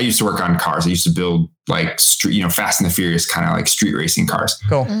 And so I used to work on cars. I used to build like street, Fast and the Furious kind of like street racing cars.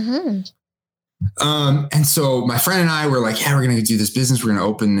 Cool. And so my friend and I were like, yeah, we're going to do this business. We're going to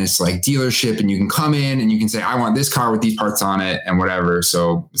open this like dealership, and you can come in and you can say, I want this car with these parts on it and whatever.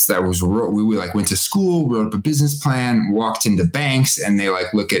 So that was, we like went to school, wrote up a business plan, walked into banks, and they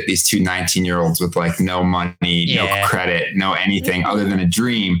like look at these 2 19-year-olds with like no money, no credit, no anything other than a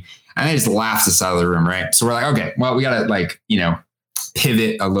dream. And they just laughed us out of the room. Right. So we're like, okay, well, we got to like,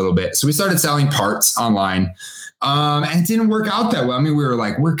 pivot a little bit. So we started selling parts online. And it didn't work out that well. I mean, we were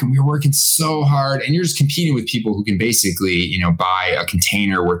working so hard, and you're just competing with people who can basically, buy a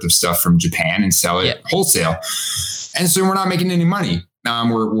container worth of stuff from Japan and sell it wholesale. And so we're not making any money.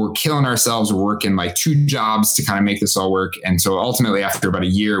 We're killing ourselves. We're working like 2 jobs to kind of make this all work. And so ultimately after about a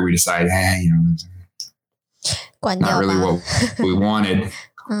year, we decided, not really what we wanted.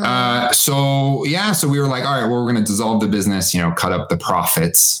 So we were like, all right, well, we're going to dissolve the business, cut up the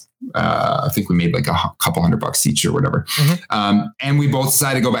profits. I think we made like a couple $100 each or whatever. And we both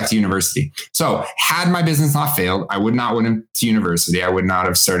decided to go back to university. So had my business not failed, I would not went to university. I would not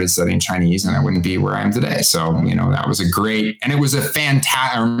have started studying Chinese, and I wouldn't be where I am today. So, that was it was a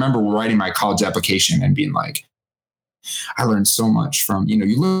fantastic, I remember writing my college application and being like, I learned so much from, you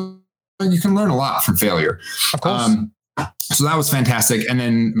can learn a lot from failure. Of course. So that was fantastic. And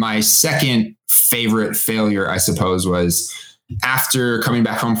then my second favorite failure, I suppose, was after coming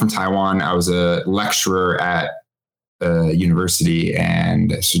back home from Taiwan. I was a lecturer at a university,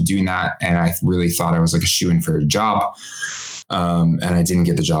 and so doing that, and I really thought I was like a shoo-in for a job, and I didn't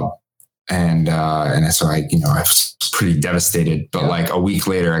get the job, and so I was pretty devastated. But like a week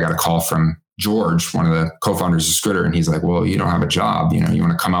later, I got a call from George, one of the co-founders of Skritter, and he's like, "Well, you don't have a job. You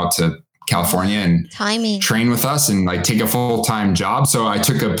want to come out to California and train with us and like take a full-time job?" So I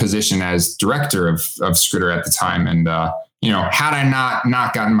took a position as director of Skritter at the time, and had I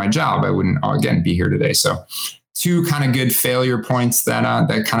not gotten my job, I wouldn't again be here today. So 2 kind of good failure points that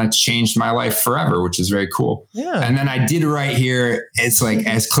kind of changed my life forever, which is very cool. Yeah. And then I did write here. It's like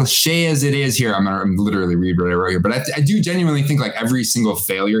as cliche as it is here. I'm literally read what I wrote here, but I do genuinely think like every single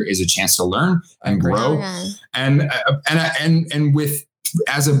failure is a chance to learn and grow. And with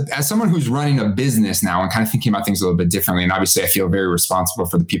as someone who's running a business now and kind of thinking about things a little bit differently, and obviously I feel very responsible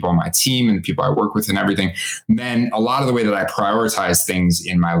for the people on my team and the people I work with and everything, then a lot of the way that I prioritize things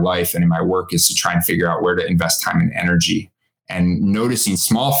in my life and in my work is to try and figure out where to invest time and energy, and noticing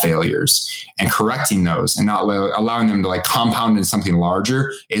small failures and correcting those and not allowing them to like compound into something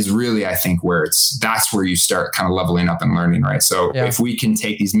larger is really, I think, that's where you start kind of leveling up and learning, right? So if we can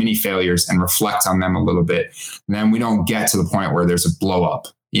take these mini failures and reflect on them a little bit, then we don't get to the point where there's a blow up,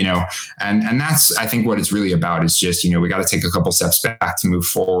 and that's, I think, what it's really about is just, we got to take a couple steps back to move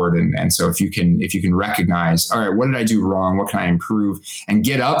forward. And so if you can recognize, all right, what did I do wrong? What can I improve? And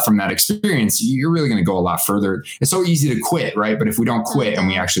get up from that experience, you're really going to go a lot further. It's so easy to quit, right? But if we don't quit and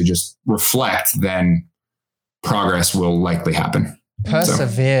we actually just reflect, then progress will likely happen.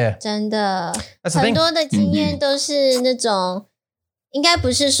 Persevere. 真的，很多的经验都是那种，应该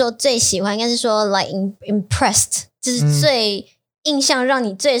不是说最喜欢，应该是说 like impressed， 就是最印象让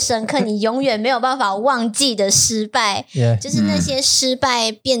你最深刻，你永远没有办法忘记的失败，就是那些失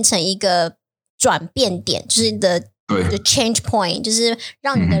败变成一个转变点，就是 the change point， 就是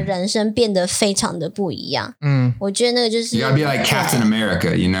让你的人生变得非常的不一样。我觉得那个就是 You gotta be like Captain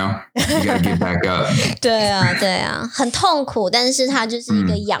America, you know? You gotta get back up. 对啊，很痛苦，但是它就是一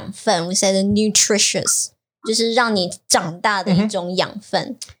个养分。We say the nutritious， 就是让你长大的一种养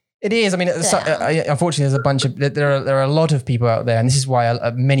分。It is. I mean, unfortunately, there are a lot of people out there, and this is why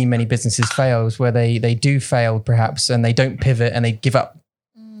many businesses fail, where they do fail perhaps, and they don't pivot and they give up.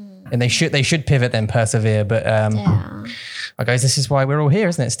 And they should pivot then persevere. But guys, this is why we're all here,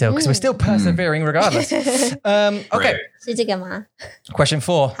 isn't it? Still, because we're still persevering regardless. Okay. 是这个吗？ Question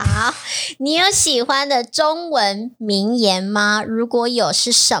 4. 好，你有喜欢的中文名言吗？如果有，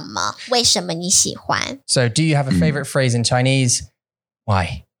是什么？为什么你喜欢？ So, do you have a favorite phrase in Chinese?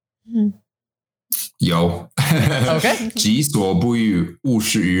 Why? 有 Okay. 己所不欲，勿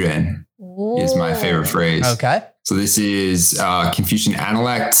施于人 is my favorite phrase. Okay. So this is Confucian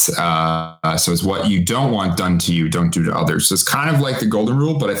Analect. So it's what you don't want done to you, don't do to others. So it's kind of like the golden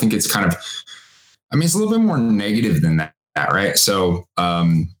rule, but I think it's kind of, I mean, it's a little bit more negative than that, right? So,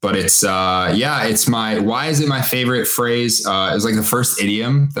 but it's, it's why is it my favorite phrase? It was like the first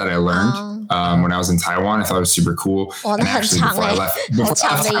idiom that I learned when I was in Taiwan. I thought it was super cool. And actually before I left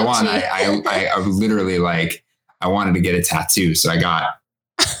Taiwan, I literally like, I wanted to get a tattoo. So I got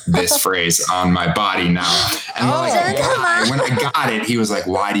this phrase on my body now. And when I got it, he was like,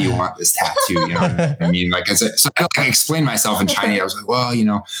 why do you want this tattoo? You know what I mean? Like, so I explained myself in Chinese. I was like, well, you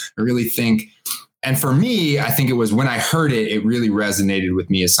know, I really think, and for me, I think it was when I heard it, it really resonated with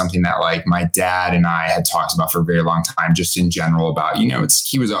me as something that like my dad and I had talked about for a very long time, just in general about, you know,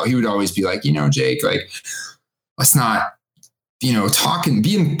 he would always be like, you know, Jake, like, let's not, you know, talk and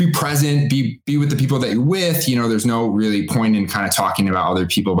be present, be with the people that you're with. You know, there's no really point in kind of talking about other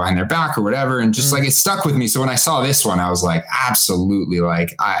people behind their back or whatever. And just like, it stuck with me. So when I saw this one, I was like, absolutely.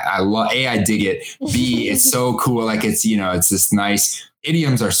 Like I love, I dig it. B, it's so cool. Like it's, you know, it's this nice,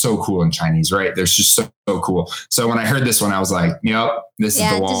 idioms are so cool in Chinese, right? They're just so cool. So when I heard this one, I was like, yep, this is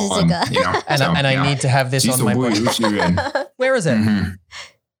the one, you know, and I need to have this on my book. Where is it?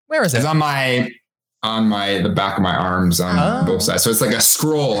 Where is it? It's on the back of my arms on both sides. So it's like a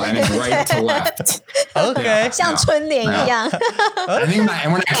scroll and it's right to left. Okay. 像春联一样. I think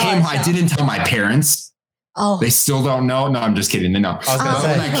and when I came home, I didn't tell my parents. Oh, they still don't know. No, I'm just kidding. They know. But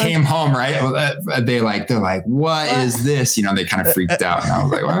when I came home, right, they're like, what is this? You know, they kind of freaked out. And I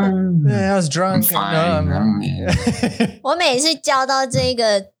was like, well, I was drunk. I'm fine. 我每次教到这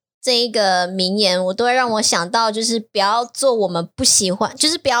个名言，我都会让我想到，就是不要做我们不喜欢，就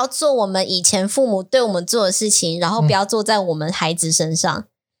是不要做我们以前父母对我们做的事情，然后不要做在我们孩子身上。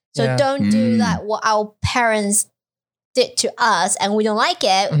So don't do that what our parents did to us and we don't like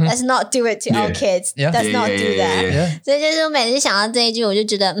it. Let's not do it to our kids. Let's not do that. 所以就是我每次想到这一句，我就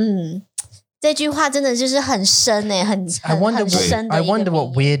觉得，这句话真的就是很深很深的。I wonder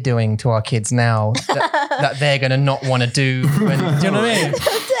what we're doing to our kids now that they're going to not want to do. Do you know what I mean?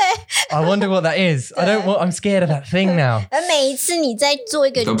 对。I wonder what that is. I'm scared of that thing now. 而每一次你在做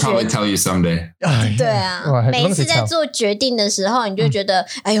一个 They'll probably tell you someday. 对啊，每一次在做决定的时候，你就觉得，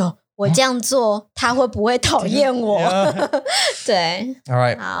哎呦，我这样做，他会不会讨厌我？对。All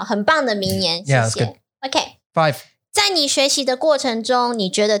right. 好，很棒的名言，谢谢。OK. 5. 在你学习的过程中，你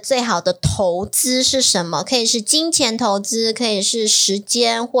觉得最好的投资是什么？可以是金钱投资，可以是时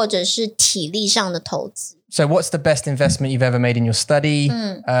间，或者是体力上的投资。So what's the best investment you've ever made in your study?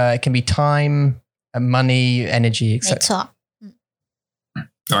 It can be time, money, energy, etc. 没错。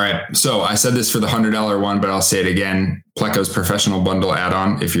All right. So I said this for the $100 one, but I'll say it again. Pleco's professional bundle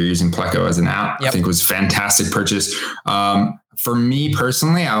add-on, if you're using Pleco as an app, I think was a fantastic purchase. For me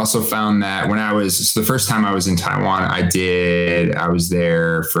personally, I also found that when the first time I was in Taiwan, I was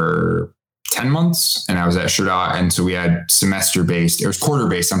there for 10 months and I was at Shida. And so we had it was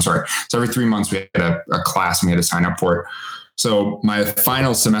quarter-based, I'm sorry. So every 3 months we had a class and we had to sign up for it. So my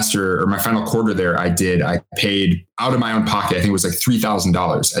final semester or my final quarter there, I paid out of my own pocket. I think it was like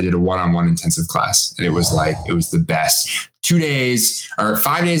 $3,000. I did a one-on-one intensive class and it was the best. 2 days or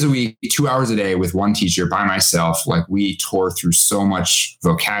 5 days a week, 2 hours a day with one teacher by myself. Like we tore through so much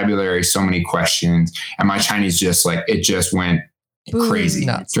vocabulary, so many questions, and my Chinese just went crazy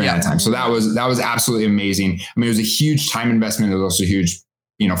during that time. So that was absolutely amazing. I mean, it was a huge time investment. It was also a huge,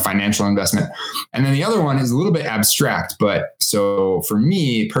 financial investment. And then the other one is a little bit abstract, but so for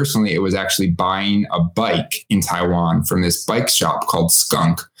me personally, it was actually buying a bike in Taiwan from this bike shop called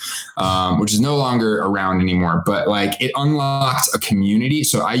Skunk, which is no longer around anymore, but like it unlocked a community.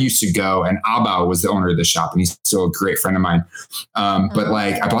 So I used to go, and Abao was the owner of the shop and he's still a great friend of mine. But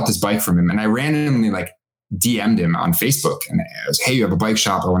like I bought this bike from him and I randomly DM'd him on Facebook and I was, hey, you have a bike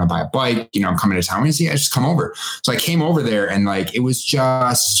shop. I want to buy a bike. I'm coming to town. He said, yeah, just come over. So I came over there and like, it was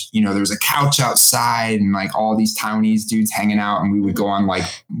just, there was a couch outside and like all these Taiwanese dudes hanging out. And we would go on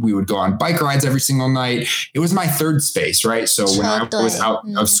bike rides every single night. It was my third space, right? So when I was out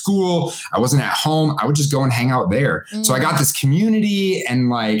of school, I wasn't at home. I would just go and hang out there. So I got this community and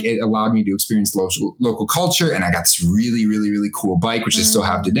like, it allowed me to experience local culture. And I got this really, really, really cool bike, which I still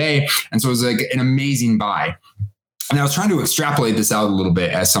have today. And so it was like an amazing buy. And I was trying to extrapolate this out a little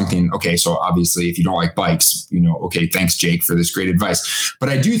bit as something, okay, so obviously if you don't like bikes, okay, thanks, Jake, for this great advice. But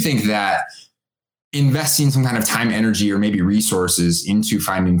I do think that investing some kind of time, energy, or maybe resources into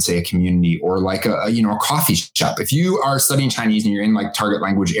finding, say, a community or like a coffee shop. If you are studying Chinese and you're in like target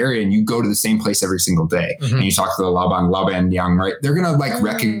language area and you go to the same place every single day and you talk to the Laoban Yang, right? They're going to like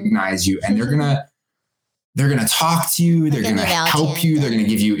recognize you and they're going to talk to you. They're going to help you. They're going to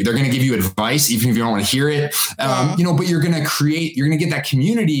give you advice, even if you don't want to hear it. But you're going to get that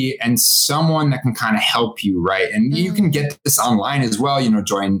community and someone that can kind of help you. Right. And you can get this online as well,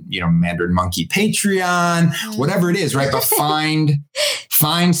 join, Mandarin Monkey Patreon, whatever it is. Right. But find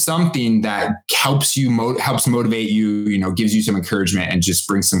something that helps motivate you, gives you some encouragement and just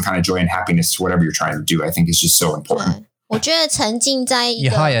brings some kind of joy and happiness to whatever you're trying to do. I think is just so important. 我觉得沉浸在一个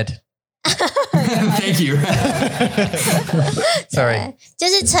You hired. Thank you. Sorry. 就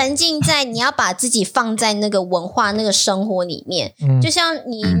是沉浸在你要把自己放在那个文化那个生活里面，就像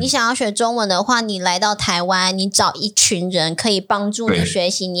你想要学中文的话，你来到台湾，你找一群人可以帮助你学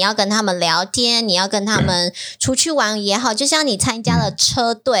习，你要跟他们聊天，你要跟他们出去玩也好，就像你参加了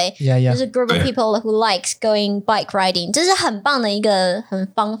车队，就是 group of people who likes going bike riding， 这是很棒的一个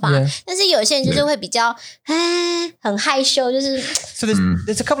方法。但是有些人就是会比较很害羞，就是 So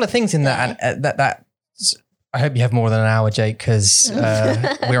there's a couple of things in that. And that I hope you have more than an hour, Jake, because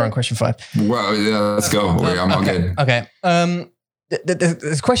we're on question 5. Well, yeah, let's go. I'm all good. Okay.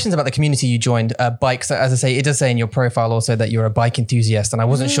 There's questions about the community you joined. Bikes, as I say, it does say in your profile also that you're a bike enthusiast, and I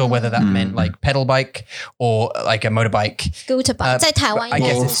wasn't sure whether that meant like pedal bike or like a motorbike. Scooter bike. 在台湾应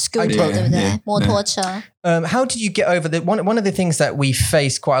该是 scooter, 对不对？摩托车。How did you get over one of the things that we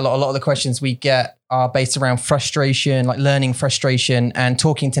face quite a lot of the questions we get are based around frustration, like learning frustration and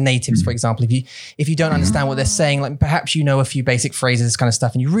talking to natives, for example. If you don't understand what they're saying, like perhaps you know a few basic phrases, this kind of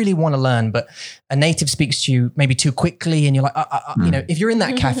stuff, and you really want to learn, but a native speaks to you maybe too quickly and you're like, if you're in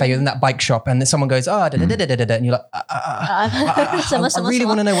that cafe or in that bike shop and then someone goes, and you're like, I really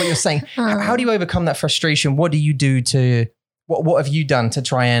want to know what you're saying. How do you overcome that frustration? What do you do what have you done to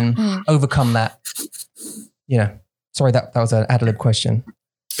try and overcome that? Sorry, that was an ad-lib question.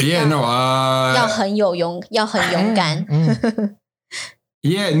 Yeah, no. 要很勇敢。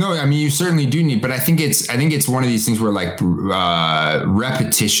Yeah, no, I mean, you certainly do need, but I think it's one of these things where like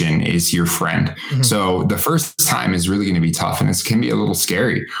repetition is your friend. So the first time is really going to be tough and it can be a little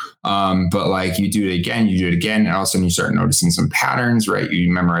scary. But like you do it again, and all of a sudden you start noticing some patterns, right?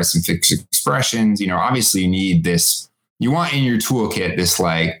 You memorize some fixed expressions. Obviously you need this. You want in your toolkit this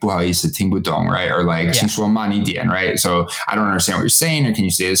like 不好意思听不懂, right? Or like 请说慢一点, right? So I don't understand what you're saying, or can you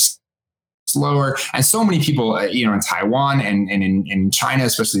say this slower? And so many people, in Taiwan and in China,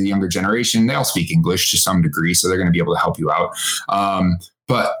 especially the younger generation, they all speak English to some degree, so they're going to be able to help you out.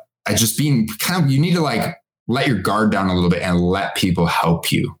 But I just being you need to like let your guard down a little bit and let people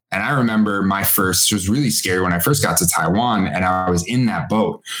help you. And I remember it was really scary when I first got to Taiwan and I was in that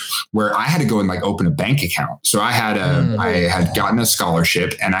boat where I had to go and like open a bank account. So I had gotten a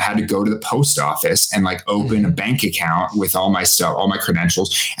scholarship and I had to go to the post office and like open a bank account with all my stuff, all my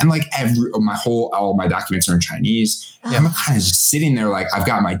credentials, and like all my documents are in Chinese. I'm kind of just sitting there like I've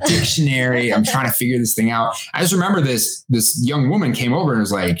got my dictionary. I'm trying to figure this thing out. I just remember this young woman came over and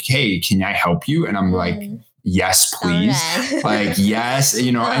was like, hey, can I help you? And I'm like, yes, please. Like, yes,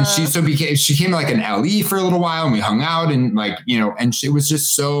 and she came like an LE for a little while and we hung out and like, and it was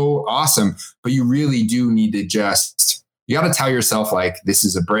just so awesome. But you really do need to you got to tell yourself like, this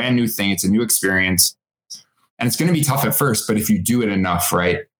is a brand new thing. It's a new experience and it's going to be tough at first, but if you do it enough,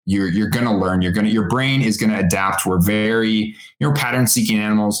 right, you're going to learn, your brain is going to adapt. We're very, pattern seeking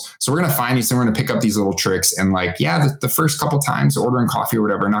animals. So we're going to find these and we're going to pick up these little tricks and like, the first couple times ordering coffee or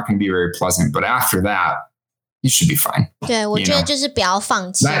whatever, not going to be very pleasant. But after that, you should be fine. 对，我觉得就是不要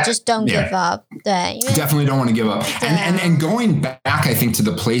放弃 just don't give up. 对，因为 definitely don't want to give up. And going back, I think, to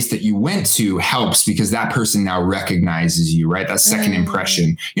the place that you went to helps because that person now recognizes you, right? That second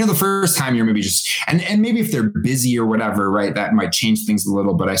impression. You know, the first time you're maybe just, and maybe if they're busy or whatever, right, that might change things a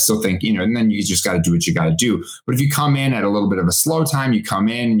little, but I still think, you know, and then you just got to do what you got to do. But if you come in at a little bit of a slow time, you come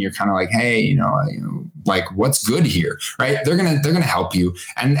in and you're kind of like, hey, you know, like what's good here, right? They're gonna help you,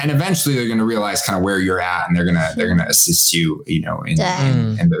 and eventually they're gonna realize kind of where you're at, and they're gonna assist you, you know,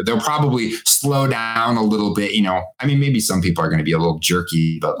 and they'll probably slow down a little bit, you know. I mean, maybe some people are gonna be a little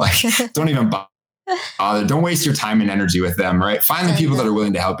jerky, but like, don't even bother. Don't waste your time and energy with them, right? Find the people that are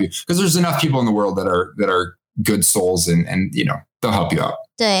willing to help you, because there's enough people in the world that are good souls, and you know, they'll help you out.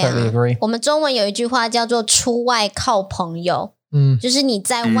 对啊，我们中文有一句话叫做出外靠朋友。就是你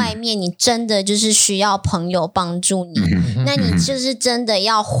在外面，你真的就是需要朋友帮助你，那你就是真的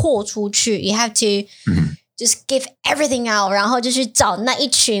要豁出去 ，you have to just give everything out， 然后就去找那一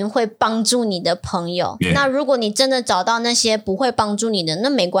群会帮助你的朋友。那如果你真的找到那些不会帮助你的，那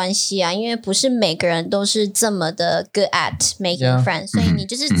没关系啊，因为不是每个人都是这么的 good at making friends， 所以你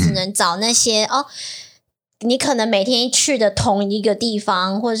就是只能找那些你可能每天去的同一个地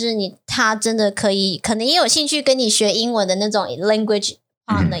方，或者是他真的可能也有兴趣跟你学英文的那种 language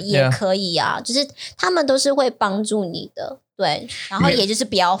partner 也可以啊，就是他们都是会帮助你的，对，然后也就是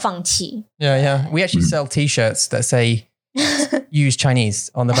不要放弃。Yeah. We actually sell T-shirts that say use Chinese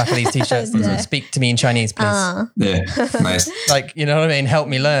on the back of these T-shirts. Speak to me in Chinese, please. Yeah, nice. Like, you know what I mean? Help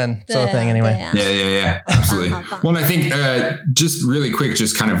me learn, sort of thing. Anyway. Yeah. Absolutely. Well, and I think just really quick,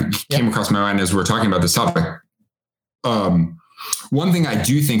 just kind of came across my mind as we're talking about this topic. One thing I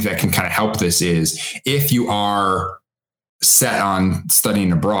do think that can kind of help this is if you are set on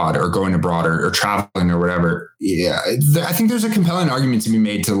studying abroad or going abroad or traveling or whatever. Yeah, I think there's a compelling argument to be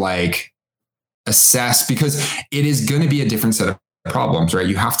made to like assess, because it is going to be a different set of problems, right?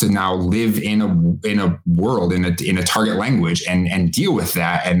 You have to now live in a world, in a target language and deal with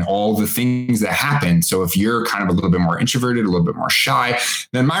that and all the things that happen. So if you're kind of a little bit more introverted, a little bit more shy,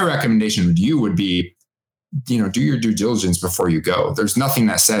 then my recommendation to you would be, you know, do your due diligence before you go. There's nothing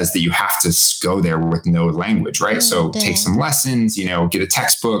that says that you have to go there with no language, right? So take some lessons, you know, get a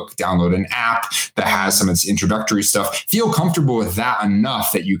textbook, download an app that has some of this introductory stuff. Feel comfortable with that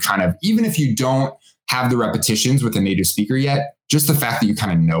enough that you kind of, even if you don't have the repetitions with a native speaker yet, just the fact that you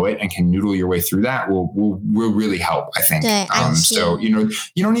kind of know it and can noodle your way through that will really help, I think. So, you know,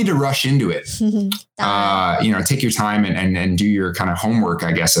 you don't need to rush into it. You know, take your time and do your kind of homework,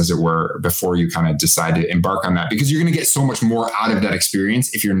 I guess, as it were, before you kind of decide to embark on that, because you're going to get so much more out of that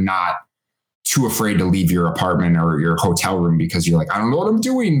experience if you're not too afraid to leave your apartment or your hotel room because you're like, I don't know what I'm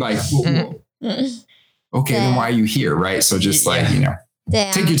doing. Like, okay, then why are you here? Right. So just like, you know,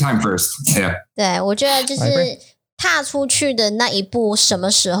 take your time first. Yeah. 对，我觉得就是踏出去的那一步什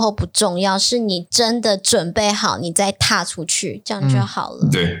么时候不重要，是你真的准备好你再踏出去，这样就好了。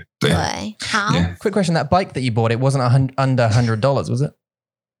对，好。Yeah. Quick question, that bike that you bought, it wasn't under $100, was it?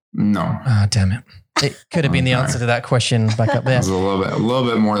 No. Ah, damn it. It could have been the answer to that question back up there. It was a little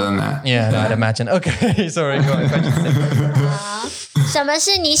bit more than that. Yeah, I'd imagine. Okay, sorry. Go on. 好，什么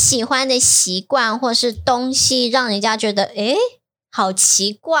是你喜欢的习惯或是东西，让人家觉得好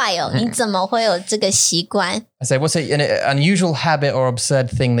奇怪哦，你怎么会有这个习惯？ I say, what's an unusual habit or absurd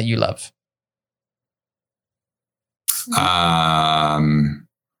thing that you love?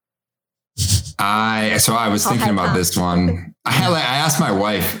 I was thinking about this one. I asked my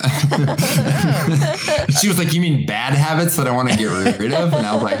wife. She was like, "You mean bad habits that I want to get rid of?" And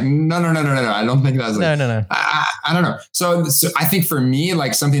I was like, "No. I don't think that's like, no. I don't know." So I think for me,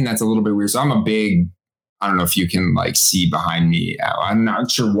 like something that's a little bit weird. So I'm a big, I don't know if you can like see behind me. I'm not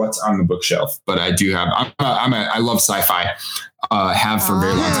sure what's on the bookshelf, but I do have. I love sci-fi. Have for a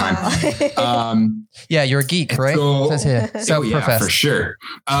very long time. Yeah, you're a geek, right? So, it says here. Yeah, for sure.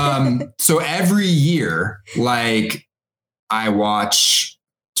 So every year, like I watch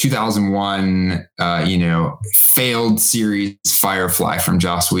 2001, failed series Firefly from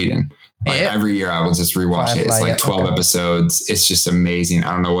Joss Whedon. Like every year I will just rewatch it. It's like 12 episodes. It's just amazing.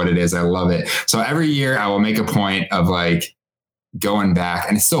 I don't know what it is. I love it. So every year I will make a point of like going back,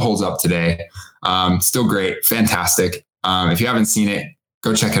 and it still holds up today. Still great. Fantastic. If you haven't seen it,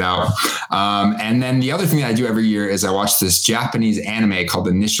 go check it out. And then the other thing that I do every year is I watch this Japanese anime called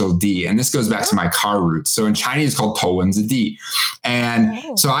Initial D. And this goes back to my car roots. So in Chinese, it's called Towen's D.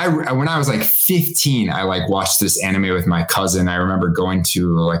 And so when I was like 15, I like watched this anime with my cousin. I remember going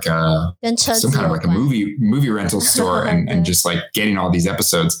to like some kind of like a movie rental store and just like getting all these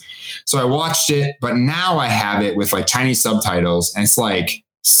episodes. So I watched it, but now I have it with like Chinese subtitles. And it's like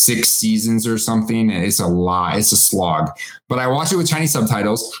 6 seasons or something. And it's a lot. It's a slog, but I watch it with Chinese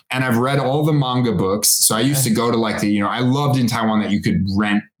subtitles, and I've read all the manga books. So I used to go to like I loved in Taiwan that you could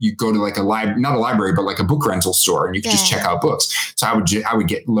rent, you go to like not a library, but like a book rental store, and you could just check out books. So I would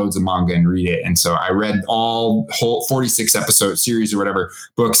get loads of manga and read it. And so I read whole 46 episode series or whatever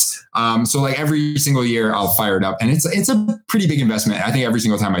books. So like every single year I'll fire it up, and it's a pretty big investment. I think every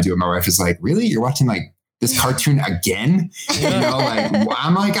single time I do it, my wife is like, really? You're watching like this cartoon again?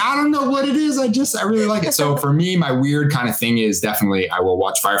 I'm like, I don't know what it is. I really like it. So for me, my weird kind of thing is definitely I will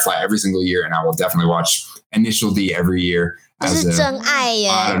watch Firefly every single year, and I will definitely watch Initial D every year. I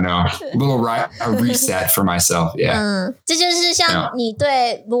don't know, a reset for myself. Yeah. 这就是像你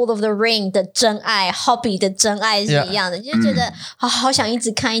对 Lord of the Ring 的真爱 Hobby 的真爱是一样的，就觉得好想一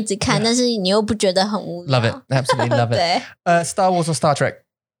直看，但是你又不觉得很无聊。Love it. Absolutely love it. Star Wars or Star Trek?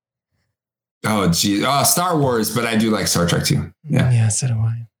 Oh, geez. Star Wars, but I do like Star Trek too. Yeah, so do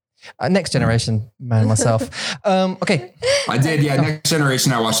I. Next Generation, man, myself. Okay. I did, yeah. Next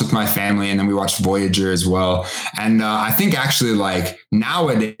Generation, I watched with my family, and then we watched Voyager as well. And I think actually, like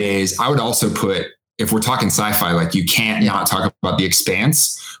nowadays, I would also put, if we're talking sci-fi, like you can't not talk about The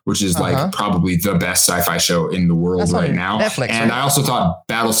Expanse, which is like probably the best sci-fi show in the world right now. Netflix, and I also thought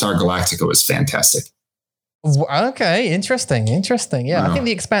Battlestar Galactica was fantastic. Okay, interesting. Yeah, I think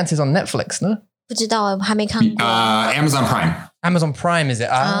The Expanse is on Netflix, no? 不知道，还没看过。Amazon Prime. Amazon Prime, is it?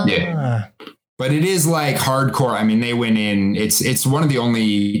 Yeah. But it is like hardcore. I mean, they went in. It's one of the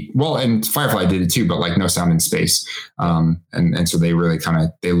only. Well, and Firefly did it too, but like no sound in space. And so they really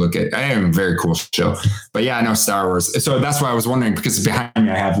they look at. I am a very cool show. But yeah, I know Star Wars. So that's why I was wondering, because behind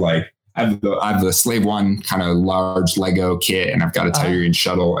me I have the Slave One kind of large Lego kit, and I've got a Tellurian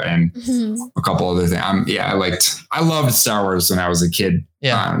shuttle and a couple other things. I loved Star Wars when I was a kid.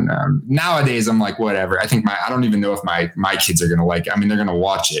 Yeah. Nowadays I'm like, whatever. I think I don't even know if my kids are going to like it. I mean, they're going to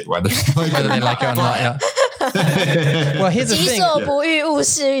watch it, whether they like it or not. Yeah. Well, here's the thing.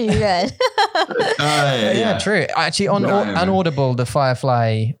 Yeah, true. Actually, on Audible, the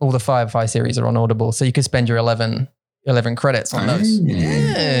Firefly, all the Firefly series are on Audible, so you could spend your 11 credits on those. Yeah.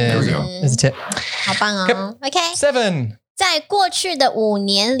 There we go. There's a tip. 好棒哦。Okay. 7. 在过去的5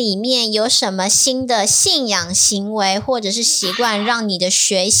年里面，有什么新的信仰行为或者是习惯，让你的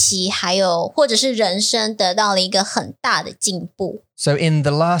学习还有或者是人生得到了一个很大的进步？ So in the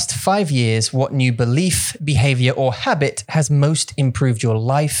last 5 years, what new belief, behavior, or habit has most improved your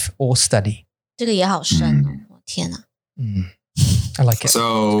life or study? 这个也好深哦，天哪。I like it.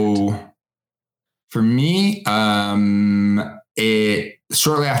 So for me,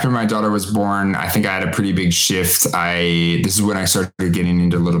 shortly after my daughter was born, I think I had a pretty big shift. This is when I started getting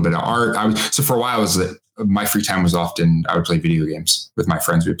into a little bit of art. So for a while, my free time was often, I would play video games with my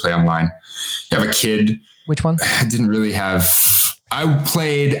friends. We'd play online. I have a kid. Which one? I didn't really have. I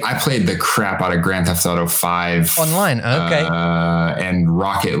played the crap out of Grand Theft Auto 5 online. Okay. And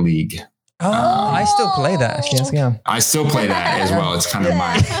Rocket League. Oh, I still play that. Yes, yeah. I still play that as well. It's kind of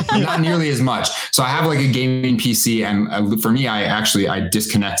not nearly as much. So I have like a gaming PC, and for me, I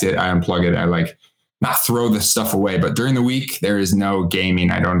disconnect it. I unplug it. I not throw the stuff away, but during the week there is no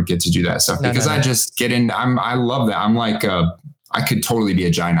gaming. I don't get to do that stuff because I just get in. I love that. I'm like, I could totally be a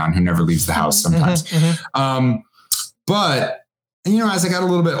Jinon who never leaves the house sometimes. But as I got a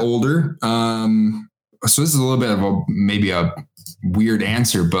little bit older, so this is a little bit of maybe a weird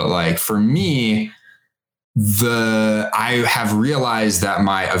answer, but like for me, I have realized that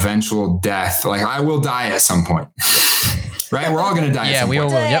my eventual death, like I will die at some point, right? We're all going to die. Yeah, we all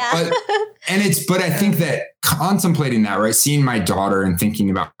will. Yep. But I think that contemplating that, right? Seeing my daughter and thinking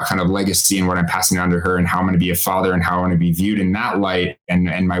about kind of legacy and what I'm passing on to her and how I'm going to be a father and how I want to be viewed in that light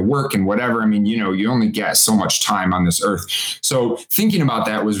and my work and whatever. I mean, you only get so much time on this earth. So thinking about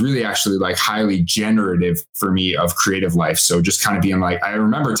that was really actually like highly generative for me of creative life. So just kind of being like, I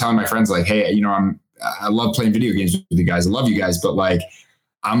remember telling my friends like, hey, I love playing video games with you guys. I love you guys, but like,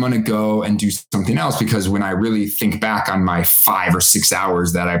 I'm going to go and do something else, because when I really think back on my 5 or 6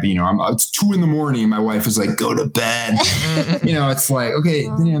 hours that it's 2 a.m. My wife was like, go to bed. It's like, okay,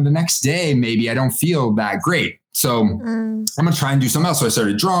 the next day, maybe I don't feel that great. So I'm going to try and do something else. So I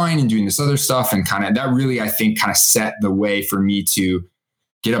started drawing and doing this other stuff, and kind of that really, I think, kind of set the way for me to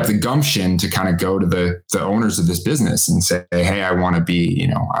get up the gumption to kind of go to the owners of this business and say, hey, I want to be,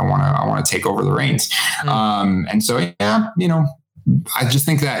 I want to take over the reins. And so, I just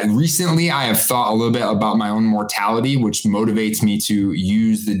think that recently I have thought a little bit about my own mortality, which motivates me to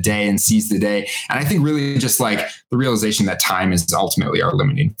use the day and seize the day. And I think really just like the realization that time is ultimately our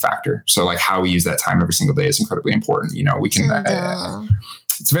limiting factor. So like how we use that time every single day is incredibly important. We can,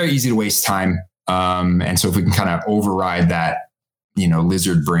 it's very easy to waste time. And so if we can kind of override that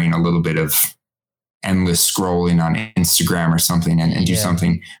lizard brain a little bit of endless scrolling on Instagram or something and do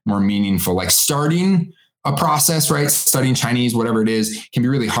something more meaningful, like starting a process, right? Studying Chinese, whatever it is, can be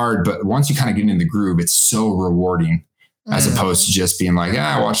really hard. But once you kind of get into the groove, it's so rewarding as opposed to just being like,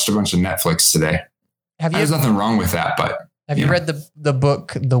 I watched a bunch of Netflix today. There's nothing wrong with that, but have you read the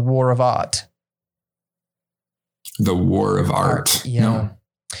book, The War of Art? The War of Art. Yeah. No.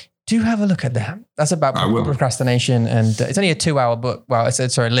 Do have a look at that. That's about procrastination, and it's only a 2-hour book. Well, it's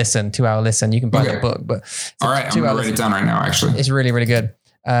 2-hour listen. You can buy the book, but all right, I'm gonna write it down right now. Actually, it's really, really good.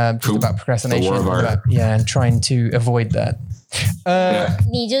 Just about procrastination, and trying to avoid that.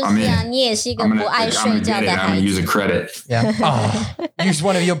 你就是这样，你也是一个不爱睡觉的孩子。I'm gonna use a credit. Yeah. Use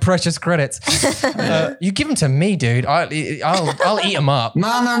one of your precious credits. You give them to me, dude. I'll eat them up. No.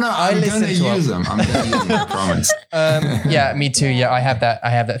 I'm gonna use them. I'm gonna use them. I promise. Yeah, me too. Yeah, I have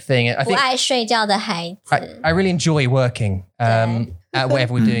that thing. I think 不爱睡觉的孩子。I really enjoy working. At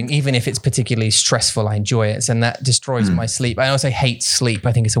whatever we're doing, even if it's particularly stressful, I enjoy it. And that destroys my sleep. I also hate sleep.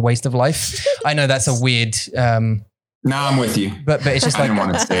 I think it's a waste of life. I know that's a weird... No, I'm with you. But it's just I don't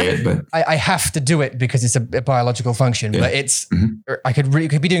want to say it, but I have to do it because it's a biological function. But it's I could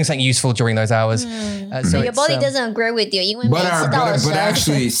be doing something useful during those hours. So your body doesn't agree with you. But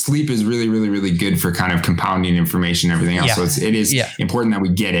actually, sleep is really, really, really good for kind of compounding information and everything else. So it is important that we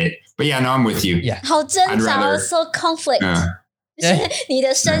get it. But yeah, no, I'm with you. Yeah. 好挣扎 so conflict. 你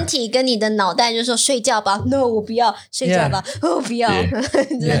的身体跟你的脑袋就说睡觉吧 ，No， 我不要睡觉吧，我不要。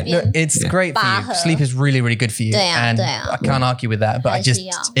It's great for you. Sleep is really, really good for you. 对啊， I can't argue with that. But I just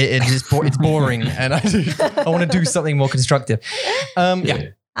it's boring, and I want to do something more constructive.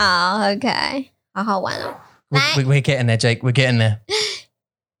 Yeah. 好 ，OK， 好好玩哦。We're getting there, Jake. We're getting there.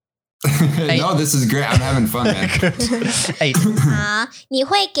 No, this is great. I'm having fun, man. 好，你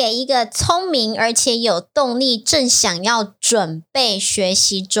会给一个聪明而且有动力、正想要准备学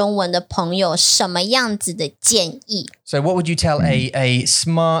习中文的朋友什么样子的建议？ So, what would you tell a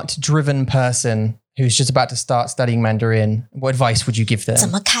smart, driven person who's just about to start studying Mandarin? What advice would you give them? 怎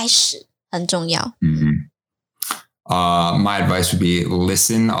么开始很重要。My advice would be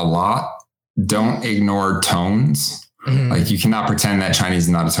listen a lot. Don't ignore tones. Like you cannot pretend that Chinese is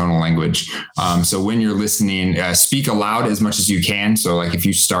not a tonal language. So when you're listening, speak aloud as much as you can. So like if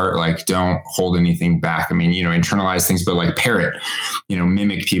you start, like don't hold anything back. I mean, internalize things, but like parrot,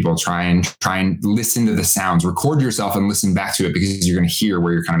 mimic people, try and listen to the sounds, record yourself and listen back to it because you're going to hear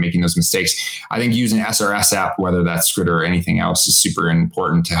where you're kind of making those mistakes. I think using SRS app, whether that's Skritter or anything else, is super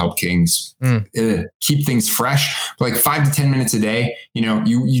important to help Kings keep things fresh. But like 5 to 10 minutes a day,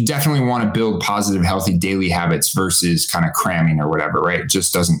 you definitely want to build positive, healthy daily habits versus kind of cramming or whatever, right? It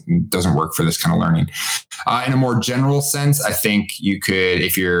just doesn't work for this kind of learning. In a more general sense, I think you could,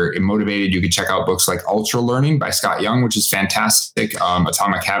 if you're motivated, you could check out books like Ultra Learning by Scott Young, which is fantastic.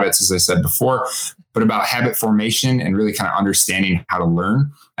 Atomic Habits, as I said before, but about habit formation and really kind of understanding how to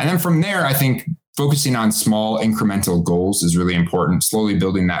learn. And then from there, I think focusing on small incremental goals is really important, slowly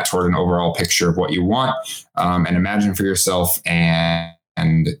building that toward an overall picture of what you want, and imagine for yourself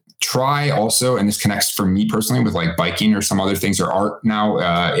and try also, and this connects for me personally with like biking or some other things or art now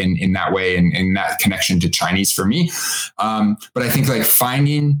in that way and in that connection to Chinese for me. But I think like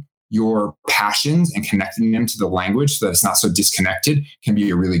finding your passions and connecting them to the language so that it's not so disconnected can be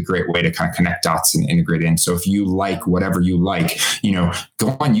a really great way to kind of connect dots and integrate in. So if you like whatever you like,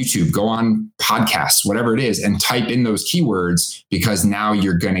 go on YouTube, go on podcasts, whatever it is, and type in those keywords because now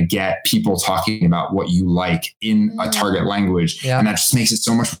you're going to get people talking about what you like in a target language. Yeah. And that just makes it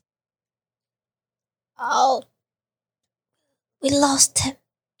so much. Oh, we lost him.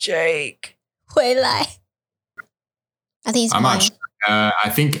 Jake. 回来. I think he's fine. I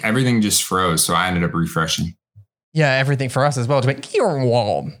think everything just froze, so I ended up refreshing. Yeah, everything for us as well. To make you're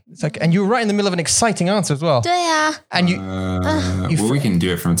warm. It's like, and you were right in the middle of an exciting answer as well. 对啊. And we can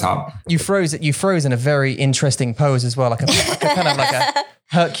do it from the top. You froze in a very interesting pose as well, like a kind of like a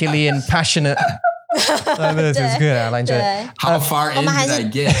Herculean, passionate. This is good. I enjoy it. How far in did I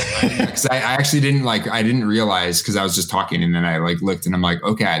get? Because I actually I didn't realize because I was just talking and then I looked and I'm like,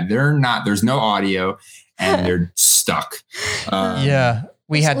 okay, there's no audio and they're stuck. Yeah.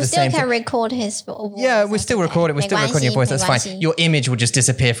 We had the same. We still can record his voice. Yeah, we're still recording. We're still recording your voice. That's fine. Your image will just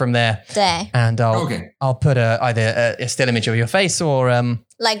disappear from there. 对. And I'll put either a still image of your face or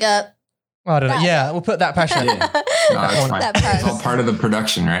like a. I don't know. Yeah, we'll put that passion. No, that's fine. It's all part of the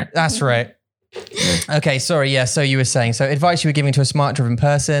production, right? That's right. Okay, sorry. Yeah, so you were saying, advice you were giving to a smart driven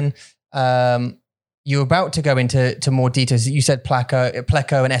person. You're about to go into more details. You said Pleco,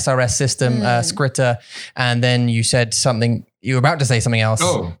 an SRS system, Skritter, and then you said something. You were about to say something else.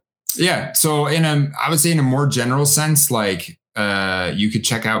 Oh, yeah. So I would say in a more general sense, like you could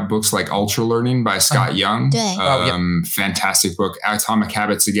check out books like Ultra Learning by Scott Young. Fantastic book. Atomic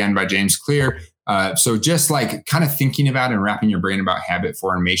Habits, again, by James Clear. So just like kind of thinking about and wrapping your brain about habit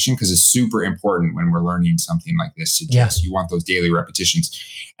formation, because it's super important when we're learning something like this. You want those daily repetitions.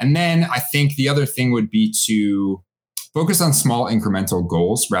 And then I think the other thing would be to focus on small incremental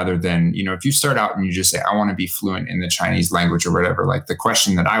goals rather than, if you start out and you just say, I want to be fluent in the Chinese language or whatever, like the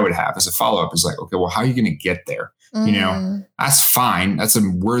question that I would have as a follow-up is like, okay, well, how are you going to get there? That's fine. That's a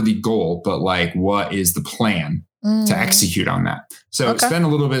worthy goal, but like, what is the plan to execute on that? So spend a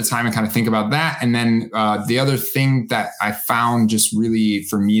little bit of time and kind of think about that. And then the other thing that I found just really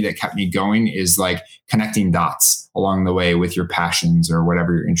for me that kept me going is like connecting dots along the way with your passions or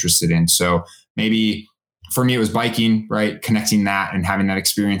whatever you're interested in. So maybe for me, it was biking, right? Connecting that and having that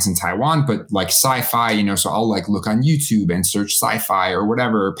experience in Taiwan, but like sci-fi, so I'll like look on YouTube and search sci-fi or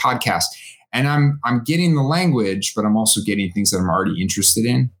whatever podcast. And I'm getting the language, but I'm also getting things that I'm already interested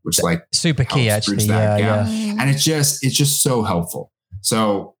in, which like super key actually. Yeah. And it's just so helpful.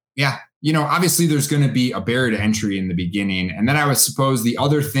 So yeah, obviously there's going to be a barrier to entry in the beginning. And then I would suppose the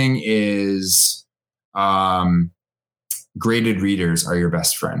other thing is graded readers are your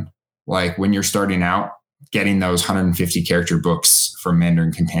best friend. Like when you're starting out, getting those 150 character books from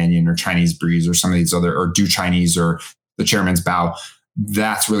Mandarin Companion or Chinese Breeze or some of these other, or Do Chinese or The Chairman's Bow,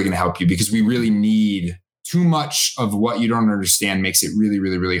 that's really going to help you, because we really need too much of what you don't understand makes it really,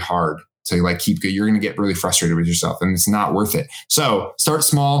 really, really hard to like keep good. You're going to get really frustrated with yourself and it's not worth it. So start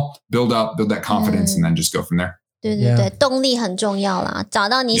small, build that confidence, and then just go from there. 对对对，动力很重要啦，找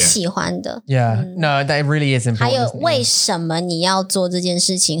到你喜欢的。No, that really is important. 还有为什么你要做这件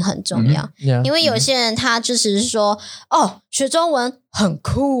事情很重要。因为有些人他就是说，学中文很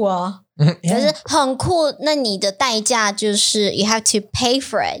酷啊。可是很酷，那你的代价就是 you have to pay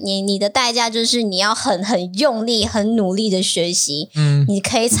for it。你的代价就是你要很用力、很努力的学习，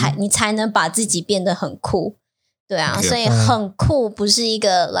你才能把自己变得很酷。对啊，所以很酷不是一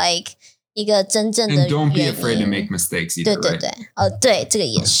个 like 一个真正的原因。And don't be afraid to make mistakes either. 对，对，这个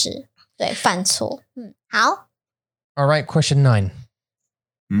也是对犯错。好。All right, question 9.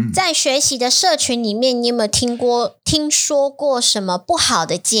 在学习的社群里面，你有没有听说过什么不好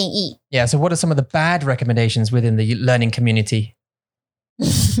的建议？ Yeah, so what are some of the bad recommendations within the learning community?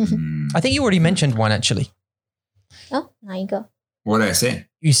 I think you already mentioned one actually. 哪一个？ What did I say?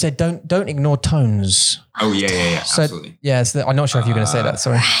 You said don't ignore tones. Oh yeah, so, absolutely. Yeah, so I'm not sure if you're going to say that.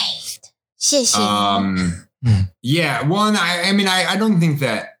 Sorry. Right. 谢谢。Yeah, one. I mean, I don't think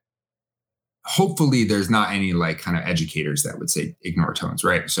that. Hopefully there's not any like kind of educators that would say ignore tones,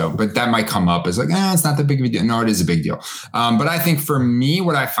 right? So, but that might come up as like, it's not that big of a deal. No, it is a big deal. But I think for me,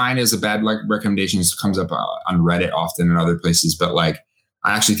 what I find is a bad like recommendations comes up on Reddit often and other places. But like,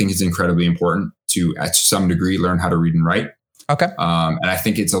 I actually think it's incredibly important to, at some degree, learn how to read and write. Okay. And I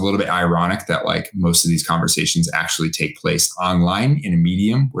think it's a little bit ironic that like most of these conversations actually take place online in a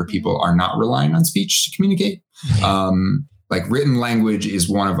medium where people are not relying on speech to communicate. Like written language is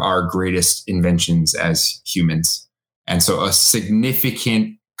one of our greatest inventions as humans. And so a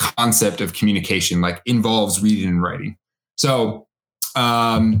significant concept of communication like involves reading and writing. So,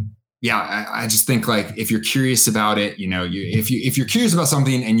 I just think like, if you're curious about it, if you're curious about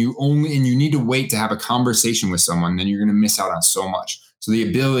something and you need to wait to have a conversation with someone, then you're going to miss out on so much. So the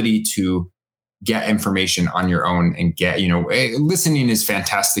ability to get information on your own and get, listening is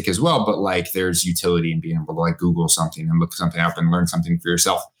fantastic as well, but like there's utility in being able to like Google something and look something up and learn something for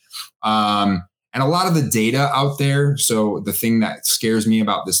yourself. And a lot of the data out there. So the thing that scares me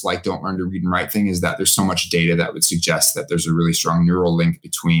about this, like don't learn to read and write thing, is that there's so much data that would suggest that there's a really strong neural link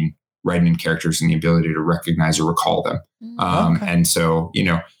between writing in characters and the ability to recognize or recall them. And so,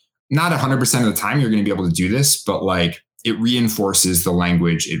 not 100% of the time you're going to be able to do this, but like, it reinforces the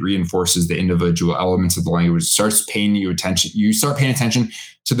language. It reinforces the individual elements of the language. It starts paying you attention. You start paying attention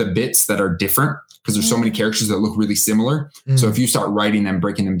to the bits that are different because there's so many characters that look really similar. So if you start writing them,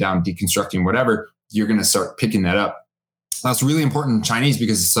 breaking them down, deconstructing, whatever, you're going to start picking that up. That's really important in Chinese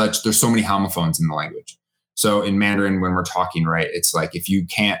because there's so many homophones in the language. So in Mandarin, when we're talking, right, it's like if you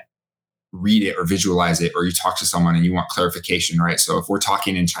can't read it or visualize it, or you talk to someone and you want clarification, right? So if we're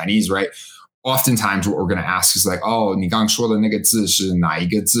talking in Chinese, right, oftentimes what we're going to ask is like,你刚说的那个字是哪一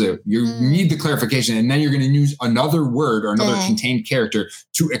个字? You need the clarification, and then you're going to use another word or another contained character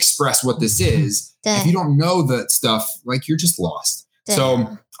to express what this is. If you don't know that stuff, like you're just lost.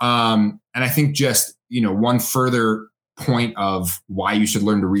 So, and I think just, one further point of why you should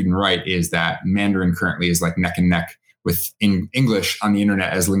learn to read and write is that Mandarin currently is like neck and neck with English on the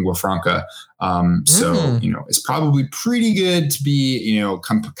internet as lingua franca. So, it's probably pretty good to be,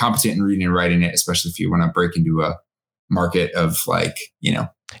 competent in reading and writing it, especially if you want to break into a market of like,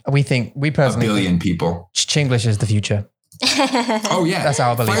 we personally a billion people. Chinglish is the future. Oh yeah, that's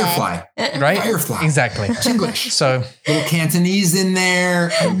our belief. Firefly, right? Firefly, exactly. Chinglish. So little Cantonese in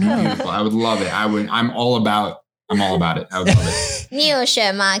there. Beautiful. I would love it. I'm all about it. I would love it. 你有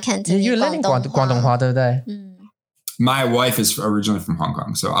学吗？ Cantonese you're learning 广东话，对不对？ My wife is originally from Hong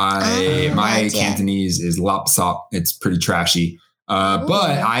Kong, so my Cantonese is lop sop. It's pretty trashy.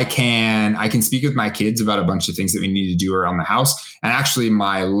 But I can speak with my kids about a bunch of things that we need to do around the house. And actually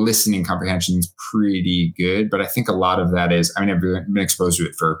my listening comprehension is pretty good. But I think a lot of that is, I've been exposed to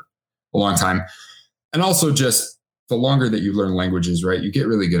it for a long time. And also just the longer that you learn languages, right, you get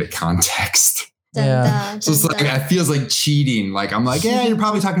really good at context. Yeah. So it's like, it feels like cheating. Like I'm like, yeah, you're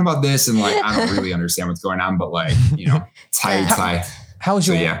probably talking about this. And like, I don't really understand what's going on, but like, how's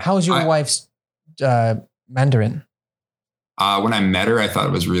your wife's Mandarin? When I met her, I thought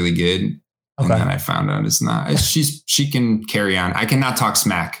it was really good. And then I found out it's not. She can carry on. I cannot talk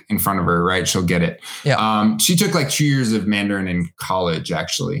smack in front of her, right? She'll get it. Yeah. She took like 2 years of Mandarin in college,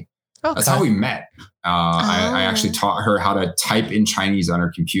 actually. Okay. That's how we met. I actually taught her how to type in Chinese on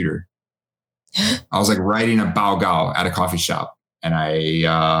her computer. I was like writing a baogao at a coffee shop.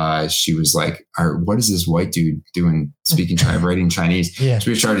 And she was like, what is this white dude doing writing Chinese? Yeah. So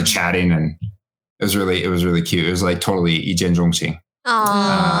we started chatting and it was really cute. It was like totally 一见钟情.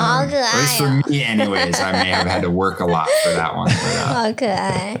 At least for me anyways, I may have had to work a lot for that one.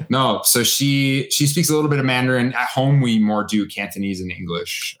 But, no, so she speaks a little bit of Mandarin. At home, we more do Cantonese and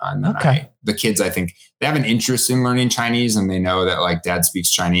English. And the kids, I think, they have an interest in learning Chinese and they know that like dad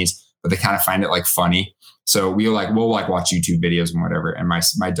speaks Chinese, but they kind of find it like funny. So we'll watch YouTube videos and whatever. And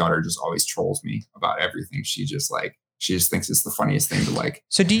my daughter just always trolls me about everything. She just thinks it's the funniest thing to like.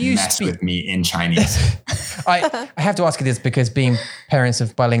 So do you mess with me in Chinese? I have to ask you this because being parents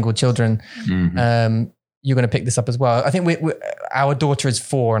of bilingual children, you're going to pick this up as well. I think our daughter is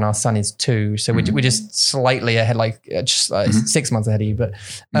 4 and our son is 2, so we're just slightly ahead, like 6 months ahead of you. But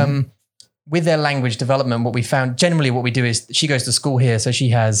with their language development, what we found generally, what we do is she goes to school here, so she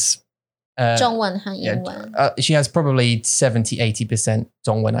has. 中文和英文. She has probably 70-80%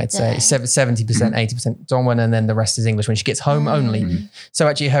 中文, I'd say. 70%, 80% 中文, and then the rest is English when she gets home only. So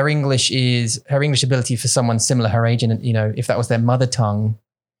actually her English ability for someone similar her age, and if that was their mother tongue,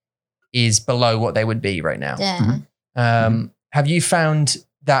 is below what they would be right now. Yeah. Have you found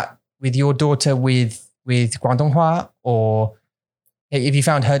that with your daughter with Guangdonghua, or have you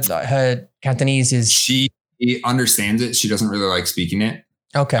found her Cantonese is... She understands it. She doesn't really like speaking it.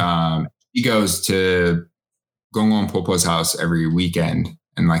 Okay. She goes to Gongong Popo's house every weekend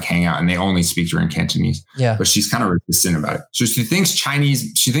and like hang out, and they only speak to her in Cantonese. Yeah. But she's kind of resistant about it. So she thinks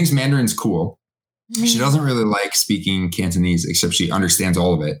Mandarin's cool. She doesn't really like speaking Cantonese, except she understands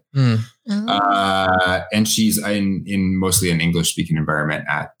all of it. And she's in mostly an English speaking environment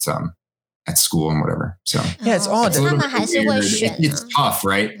at school and whatever. So yeah, it's odd. It's tough,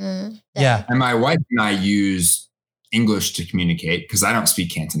 right? Yeah. And my wife and I use English to communicate because I don't speak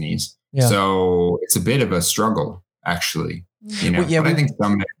Cantonese. Yeah. So it's a bit of a struggle, actually. But I think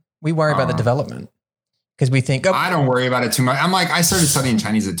someday we worry about the development because we think I don't worry about it too much. I'm like, I started studying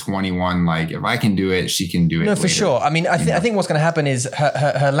Chinese at 21. Like, if I can do it, she can do it. No, for sure. I mean, I think what's going to happen is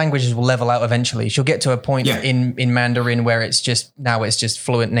her languages will level out eventually. She'll get to a point in Mandarin where it's just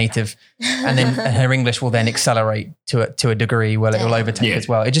fluent native, and then her English will then accelerate to a degree where it will overtake as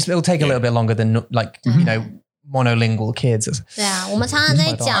well. It'll take a little bit longer than monolingual kids. 对啊，我们常常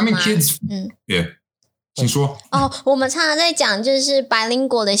在讲嘛。请说。我们常常在讲，就是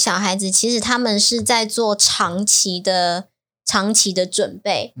bilingual 的小孩子，其实他们是在做长期的准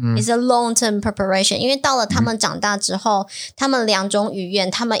备，it's a long term preparation。因为到了他们长大之后，他们2种语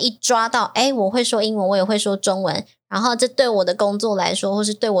言，他们一抓到，我会说英文，我也会说中文。然后这对我的工作来说，或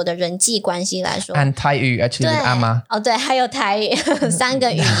是对我的人际关系来说 ，and 台语 actually 阿妈对，还有台语3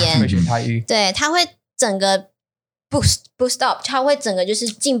个语言，台语，对，他会整个。boost up， 他会整个就是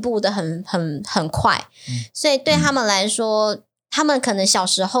进步的很快，所以对他们来说，他们可能小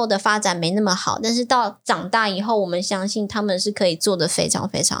时候的发展没那么好，但是到长大以后，我们相信他们是可以做得非常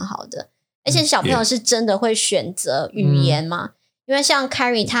非常好的。而且小朋友是真的会选择语言嘛？因为像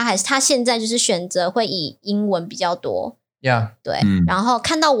Carrie 他现在就是选择会以英文比较多。对，然后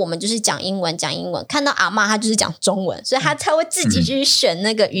看到我们就是讲英文，看到阿嬷他就是讲中文，所以他才会自己去选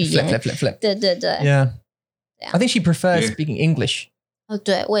那个语言。flip 对。I think she prefers speaking English.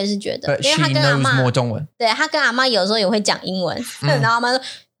 对，我也是觉得， But 因为他跟阿嬷 more 中文。对，他跟阿嬷有时候也会讲英文，然后阿嬷说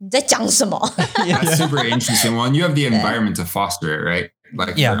你在讲什么？ That's super interesting. Well, and you have the environment to foster it, right?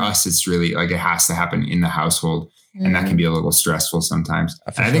 Like for us, it's really like it has to happen in the household, and that can be a little stressful sometimes.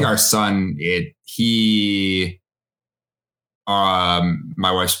 And I think our son,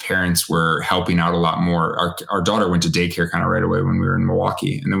 my wife's parents were helping out a lot more. Our daughter went to daycare kind of right away when we were in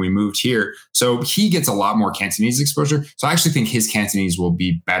Milwaukee, and then we moved here. So he gets a lot more Cantonese exposure. So I actually think his Cantonese will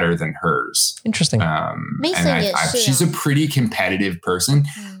be better than hers. Interesting. She's a pretty competitive person.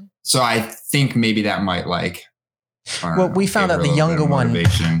 So I think maybe that might we found out the younger one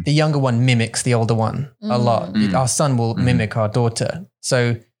mimics the older one a lot. Our son will mimic our daughter.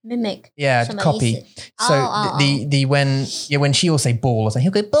 So mimic. Yeah, copy. So when she will say ball or something,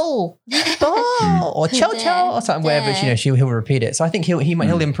 he'll go ball or chow chow or something, whatever, he'll repeat it. So I think he'll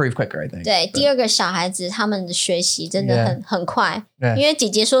improve quicker, I think. 对，第二个小孩子他们的学习真的很快，因为姐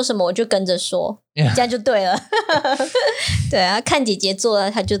姐说什么我就跟着说，这样就对了。对啊，看姐姐做了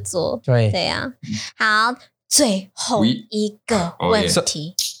他就做。对啊。好，最后一个问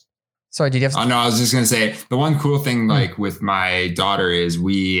题。Sorry, did you have? No, I was just going to say the one cool thing with my daughter is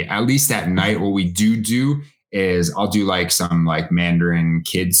we, at least at night, what we do is I'll do some Mandarin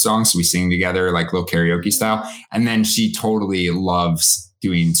kids songs. So we sing together little karaoke style. And then she totally loves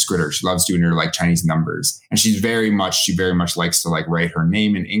doing Skritter. She loves doing her Chinese numbers. And she very much likes to write her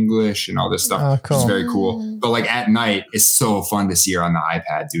name in English and all this stuff. Oh, cool. It's very cool. But at night, it's so fun to see her on the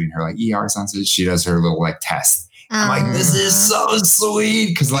iPad doing her ER sounds. She does her little test. I'm like, this is so sweet.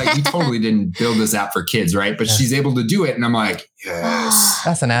 Because we totally didn't build this app for kids, right? But she's able to do it. And I'm like, yes.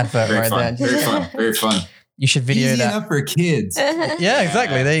 That's an advert very right fun, there. Very fun. Very fun. You should video Easy that. enough for kids. Yeah,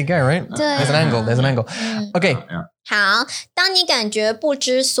 exactly. There you go, right? There's an angle. Okay. 好，当你感觉不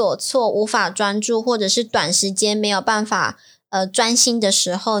知所措、无法专注，或者是短时间没有办法专心的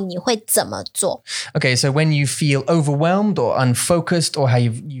时候，你会怎么做？ Okay, so when you feel overwhelmed or unfocused or how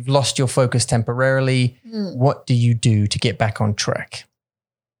you've lost your focus temporarily, what do you do to get back on track?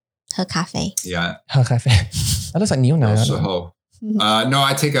 喝咖啡。Yeah. 喝咖啡。That looks like Neil now. No,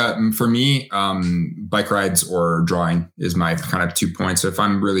 I take for me, bike rides or drawing is my kind of 2 points. So if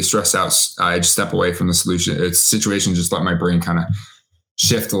I'm really stressed out, I just step away from the situation, just let my brain kind of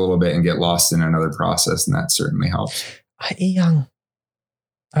shift a little bit and get lost in another process. And that certainly helps.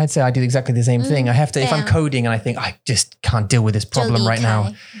 I'd say I do exactly the same thing. I have to, if I'm coding and I think I just can't deal with this problem right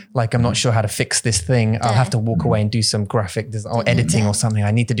now, I'm not sure how to fix this thing, I'll have to walk away and do some graphic design or editing or something. I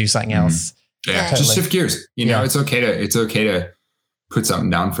need to do something else. Yeah, totally. Just shift gears. It's okay to put something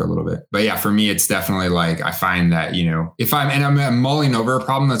down for a little bit. But yeah, for me, it's definitely I find that, if I'm mulling over a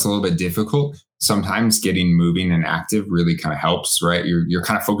problem that's a little bit difficult, sometimes getting moving and active really kind of helps, right? You're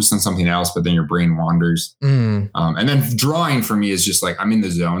kind of focused on something else, but then your brain wanders. And then drawing for me is just I'm in the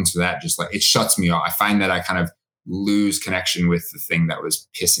zone. So that just it shuts me off. I find that I kind of lose connection with the thing that was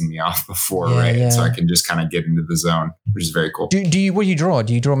pissing me off before, right? Yeah. So I can just kind of get into the zone, which is very cool. What do you draw?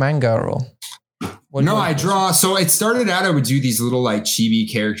 Do you draw manga or? No, I draw. So it started out, I would do these little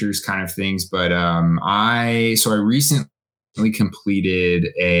chibi characters kind of things. But I recently completed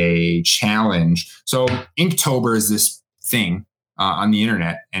a challenge. So Inktober is this thing on the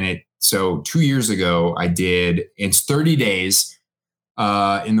internet. And so 2 years ago, it's 30 days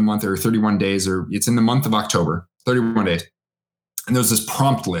in the month, or 31 days, or it's in the month of October, 31 days. And there was this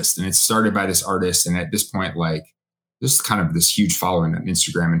prompt list, and it started by this artist. And at this point, this kind of this huge following on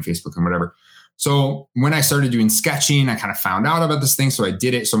Instagram and Facebook and whatever. So when I started doing sketching, I kind of found out about this thing. So I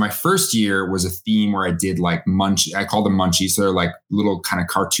did it. So my first year was a theme where I did munchie. I called them munchies. So they're little kind of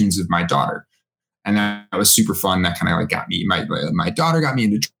cartoons of my daughter. And that was super fun. That kind of got me, my daughter got me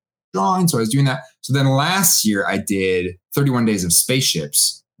into drawing. So I was doing that. So then last year I did 31 days of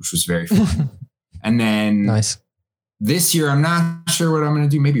spaceships, which was very fun. And then this year, I'm not sure what I'm going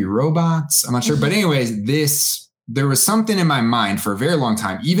to do. Maybe robots. I'm not sure. But anyways, there was something in my mind for a very long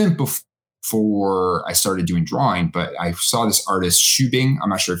time, even before I started doing drawing, but I saw this artist, Xu Bing. I'm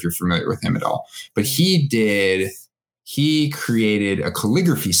not sure if you're familiar with him at all, but he created a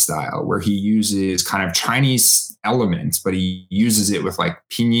calligraphy style where he uses kind of Chinese elements, but he uses it with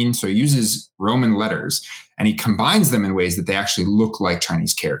pinyin. So he uses Roman letters and he combines them in ways that they actually look like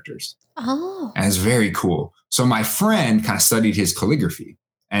Chinese characters. Oh. And it's very cool. So my friend kind of studied his calligraphy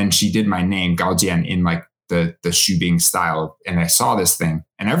and she did my name, Gao Jian, in the Xu Bing style. And I saw this thing.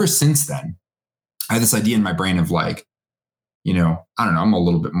 And ever since then, I had this idea in my brain of I don't know, I'm a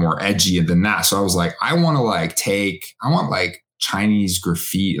little bit more edgy than that. So I was I want Chinese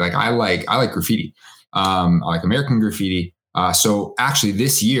graffiti. I like graffiti. I like American graffiti. So actually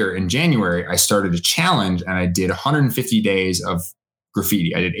this year in January, I started a challenge and I did 150 days of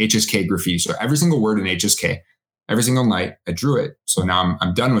graffiti. I did HSK graffiti. So every single word in HSK, every single night I drew it. So now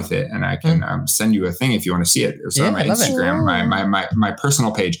I'm done with it and I can send you a thing if you want to see it. It's on my Instagram, my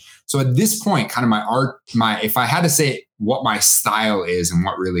personal page. So at this point, kind of my art, if I had to say what my style is and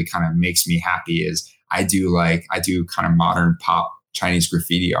what really kind of makes me happy is I do kind of modern pop Chinese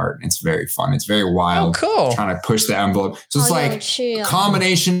graffiti art. And it's very fun. It's very wild. Oh, cool. Trying to push the envelope. So it's like a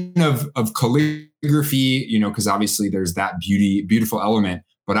combination of calligraphy, you know, because obviously there's that beautiful element,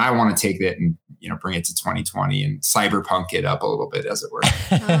 but I want to take it and, you know, bring it to 2020 and cyberpunk it up a little bit, as it were.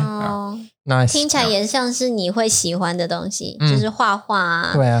 Nice. 听起来也像是你会喜欢的东西，就是画画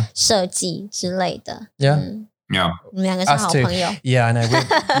啊、设计之类的。Yeah. 我们两个是好朋友。Yeah, I know.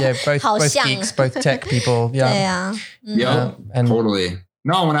 Both geeks, both tech people. Yeah. 对啊。Yeah, totally.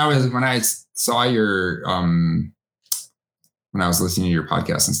 No, when I saw your when I was listening to your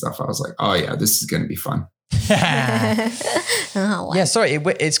podcast and stuff, I was like, oh yeah, this is going to be fun. 很好玩。Yeah, sorry,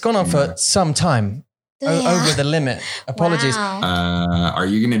 it's gone on for some time. Over the limit. Apologies. Wow. Are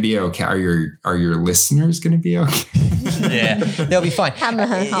you going to be okay? Are your listeners going to be okay? Yeah, they'll be fine. 他们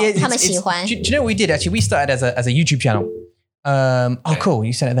很好，他们喜欢。Do you know what we did? Actually, we started as a YouTube channel. Cool.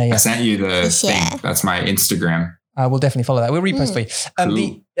 You sent it there. Yeah. I sent you the thing. That's my Instagram. We'll definitely follow that. We'll repost for you. Cool.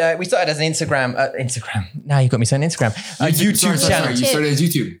 We started as an Instagram. Now you've got me saying Instagram. YouTube channel. You started as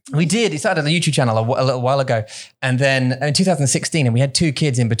YouTube. We did. It started as a YouTube channel a little while ago. And then in 2016, and we had 2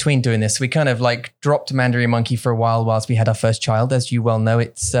 kids in between doing this. So we kind of like dropped Mandarin Monkey for a while whilst we had our first child. As you well know,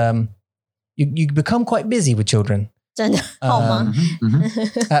 it's you become quite busy with children. 真的好吗？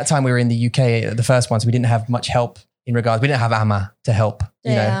 At that time, we were in the UK, the first one, so we didn't have much help in regards. We didn't have Amma to help,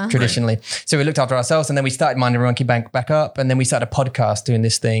 you know, traditionally. Right. So we looked after ourselves, and then we started Mandarin Monkey back up, and then we started a podcast doing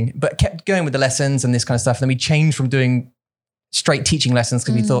this thing, but kept going with the lessons and this kind of stuff. And then we changed from doing straight teaching lessons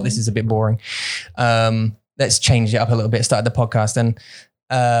because we thought this is a bit boring. Let's change it up a little bit. Started the podcast, and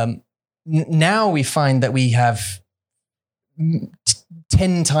now we find that we have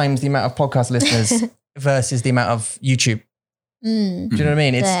 10 times the amount of podcast listeners versus the amount of YouTube. Do you know what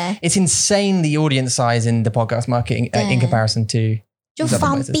I mean? It's insane, the audience size in the podcast market in comparison to 就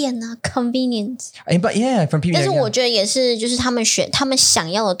方便啊 convenience. But yeah, from people. 但是我觉得也是，就是他们想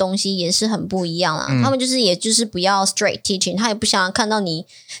要的东西也是很不一样啊。他们也就是不要 straight teaching， 他也不想要看到你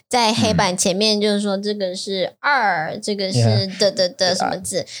在黑板前面就是说这个是2，这个是的什么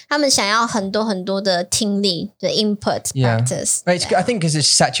字。他们想要很多很多的听力的 input practice. I think because it's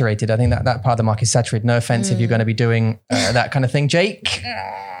saturated. I think that part of the market is saturated. No offense if you're going to be doing that kind of thing, Jake.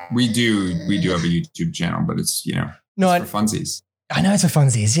 We do have a YouTube channel, but it's, you know, for funsies. I know it's for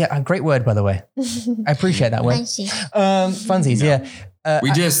funsies. Yeah, a great word, by the way. I appreciate that word. Funsies, yeah.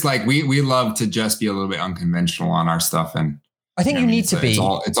 We just we love to just be a little bit unconventional on our stuff, and I think you need to be.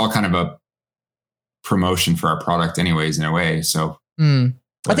 It's all kind of a promotion for our product, anyways, in a way. So I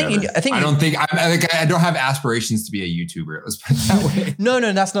don't have aspirations to be a YouTuber. Let's put it that way. No,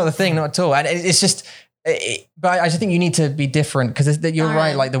 that's not the thing, not at all. And it's just. But I just think you need to be different because you're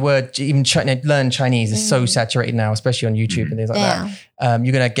right. Like the word, even learn Chinese is so saturated now, especially on YouTube and things like that.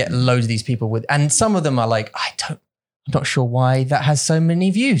 You're going to get loads of these people and some of them are like, I'm not sure why that has so many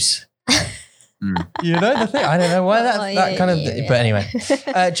views. You know the thing? I don't know why that kind of. But anyway,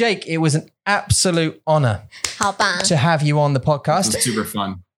 Jake, it was an absolute honor to have you on the podcast. It was super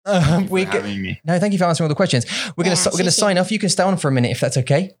fun. Thank you for having me. No, thank you for answering all the questions. We're going to sign off. You can stay on for a minute if that's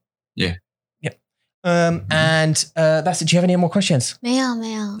okay. Yeah. And that's it. Do you have any more questions? 没有。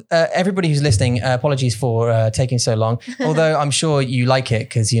Everybody who's listening, apologies for taking so long. Although I'm sure you like it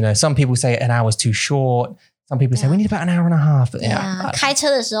because, you know, some people say an hour is too short. Some people say we need about an hour and a half. Yeah. 开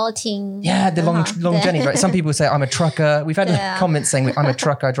车的时候听. Yeah, the long journeys, right? Some people say I'm a trucker. We've had comments saying I'm a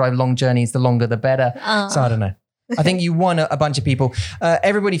trucker. I drive long journeys. The longer, the better. So I don't know. I think you won a bunch of people.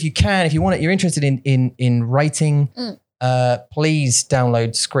 Everybody, if you want it, you're interested in writing. Please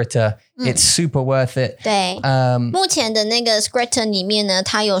download Skritter. It's super worth it. 对，目前的那个 Skritter 里面呢，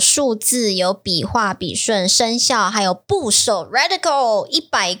它有数字、有笔画、笔顺、生肖，还有部首 Radical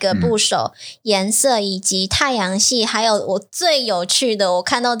 100个部首、颜色以及太阳系，还有我最有趣的，我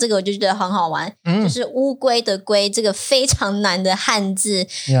看到这个我就觉得很好玩，就是乌龟的龟这个非常难的汉字，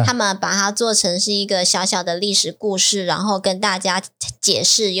他们把它做成是一个小小的历史故事，然后跟大家解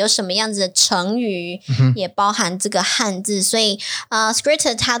释有什么样子的成语，也包含这个汉字，所以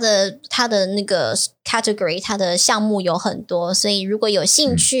Skritter 它的那个 category 它的项目有很多，所以如果有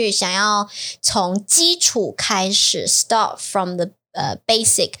兴趣想要从基础开始 start from the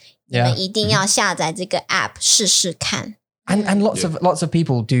basic， 你们一定要下载这个 app 试试看。And lots of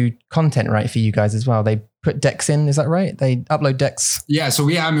people do content, right, for you guys as well. They put decks in, is that right? They upload decks. Yeah, so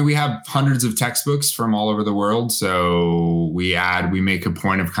we have hundreds of textbooks from all over the world. So we make a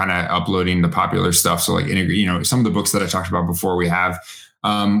point of kind of uploading the popular stuff. So like, you know, some of the books that I talked about before we have.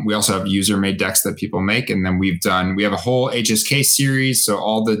 We also have user-made decks that people make, and then we have a whole HSK series. So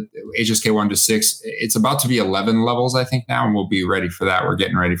all the HSK 1 to 6, it's about to be 11 levels, I think now, and we'll be ready for that. We're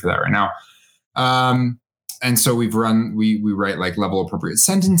getting ready for that right now. And so we write like level appropriate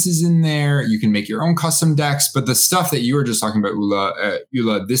sentences in there. You can make your own custom decks, but the stuff that you were just talking about, Ula,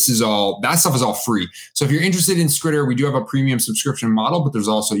 that stuff is all free. So if you're interested in Skritter, we do have a premium subscription model, but there's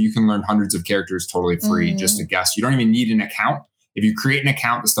also, you can learn hundreds of characters totally free, just to guess. You don't even need an account. If you create an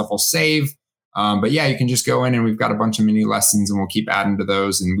account, the stuff will save. But yeah, you can just go in and we've got a bunch of mini lessons and we'll keep adding to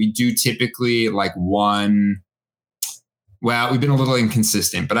those. And we do typically like we've been a little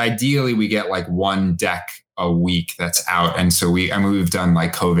inconsistent, but ideally we get like one deck a week that's out. And so we've done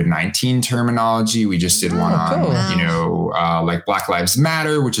like COVID-19 terminology. We just did one on, like Black Lives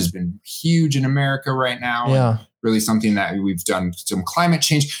Matter, which has been huge in America right now. Yeah. Really something that we've done some climate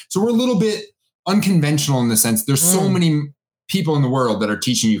change. So we're a little bit unconventional in the sense there's so many people in the world that are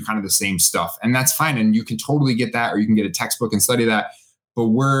teaching you kind of the same stuff, and that's fine. And you can totally get that, or you can get a textbook and study that. But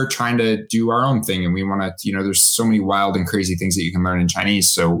we're trying to do our own thing, and we want to, there's so many wild and crazy things that you can learn in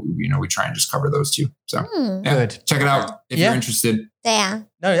Chinese. So, we try and just cover those too. So good. Check it out if you're interested. Yeah.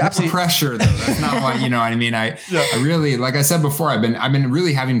 No, absolutely. No pressure though. That's not what, what I mean. I really, like I said before, I've been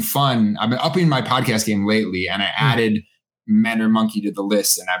really having fun. I've been upping my podcast game lately, and I added Mandarin Monkey to the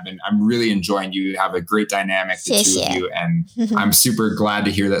list, and I'm really enjoying you. Have a great dynamic, the two of you. And I'm super glad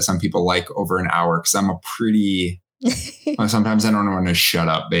to hear that some people like over an hour, because I'm a pretty... sometimes I don't know when to shut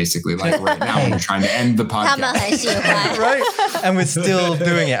up, basically, like right now when you're trying to end the podcast. Right? And we're still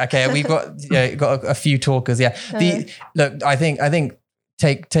doing it. Okay, we've got a few talkers. Yeah. Look, I think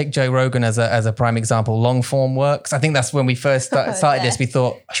take Joe Rogan as a prime example. Long form works. I think that's when we first started this. We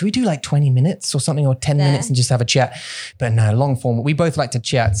thought, should we do like 20 minutes or something, or 10 minutes and just have a chat? But no, long form. We both like to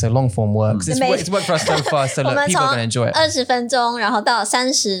chat, so long form works. It's worked for us so far. So look, people are going to enjoy it. 20分钟，然后到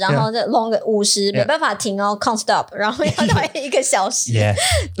30，然后再 long 50，没办法停哦 ，can't stop， 然后要到1个小时。Yeah.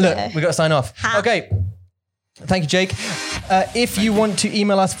 Look, we got to sign off. Okay. Thank you, Jake. If you want to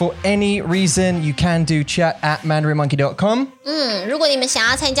email us for any reason, you can do chat@mandarinmonkey.com. 如果你们想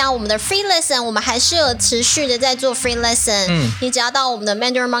要参加我们的 free lesson， 我们还是有持续的在做 free lesson。你只要到我们的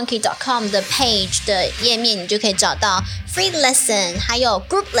mandarinmonkey.com 的 page 的页面，你就可以找到 free lesson， 还有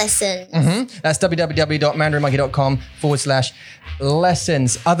group lesson。That's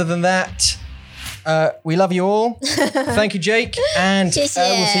www.mandarinmonkey.com/lessons. Other than that, we love you all. Thank you, Jake. And we'll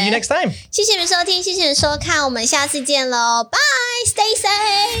see you next time. 谢谢你们收听，谢谢你们收看，我们下次见喽， Bye, stay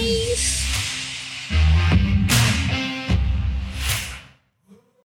safe.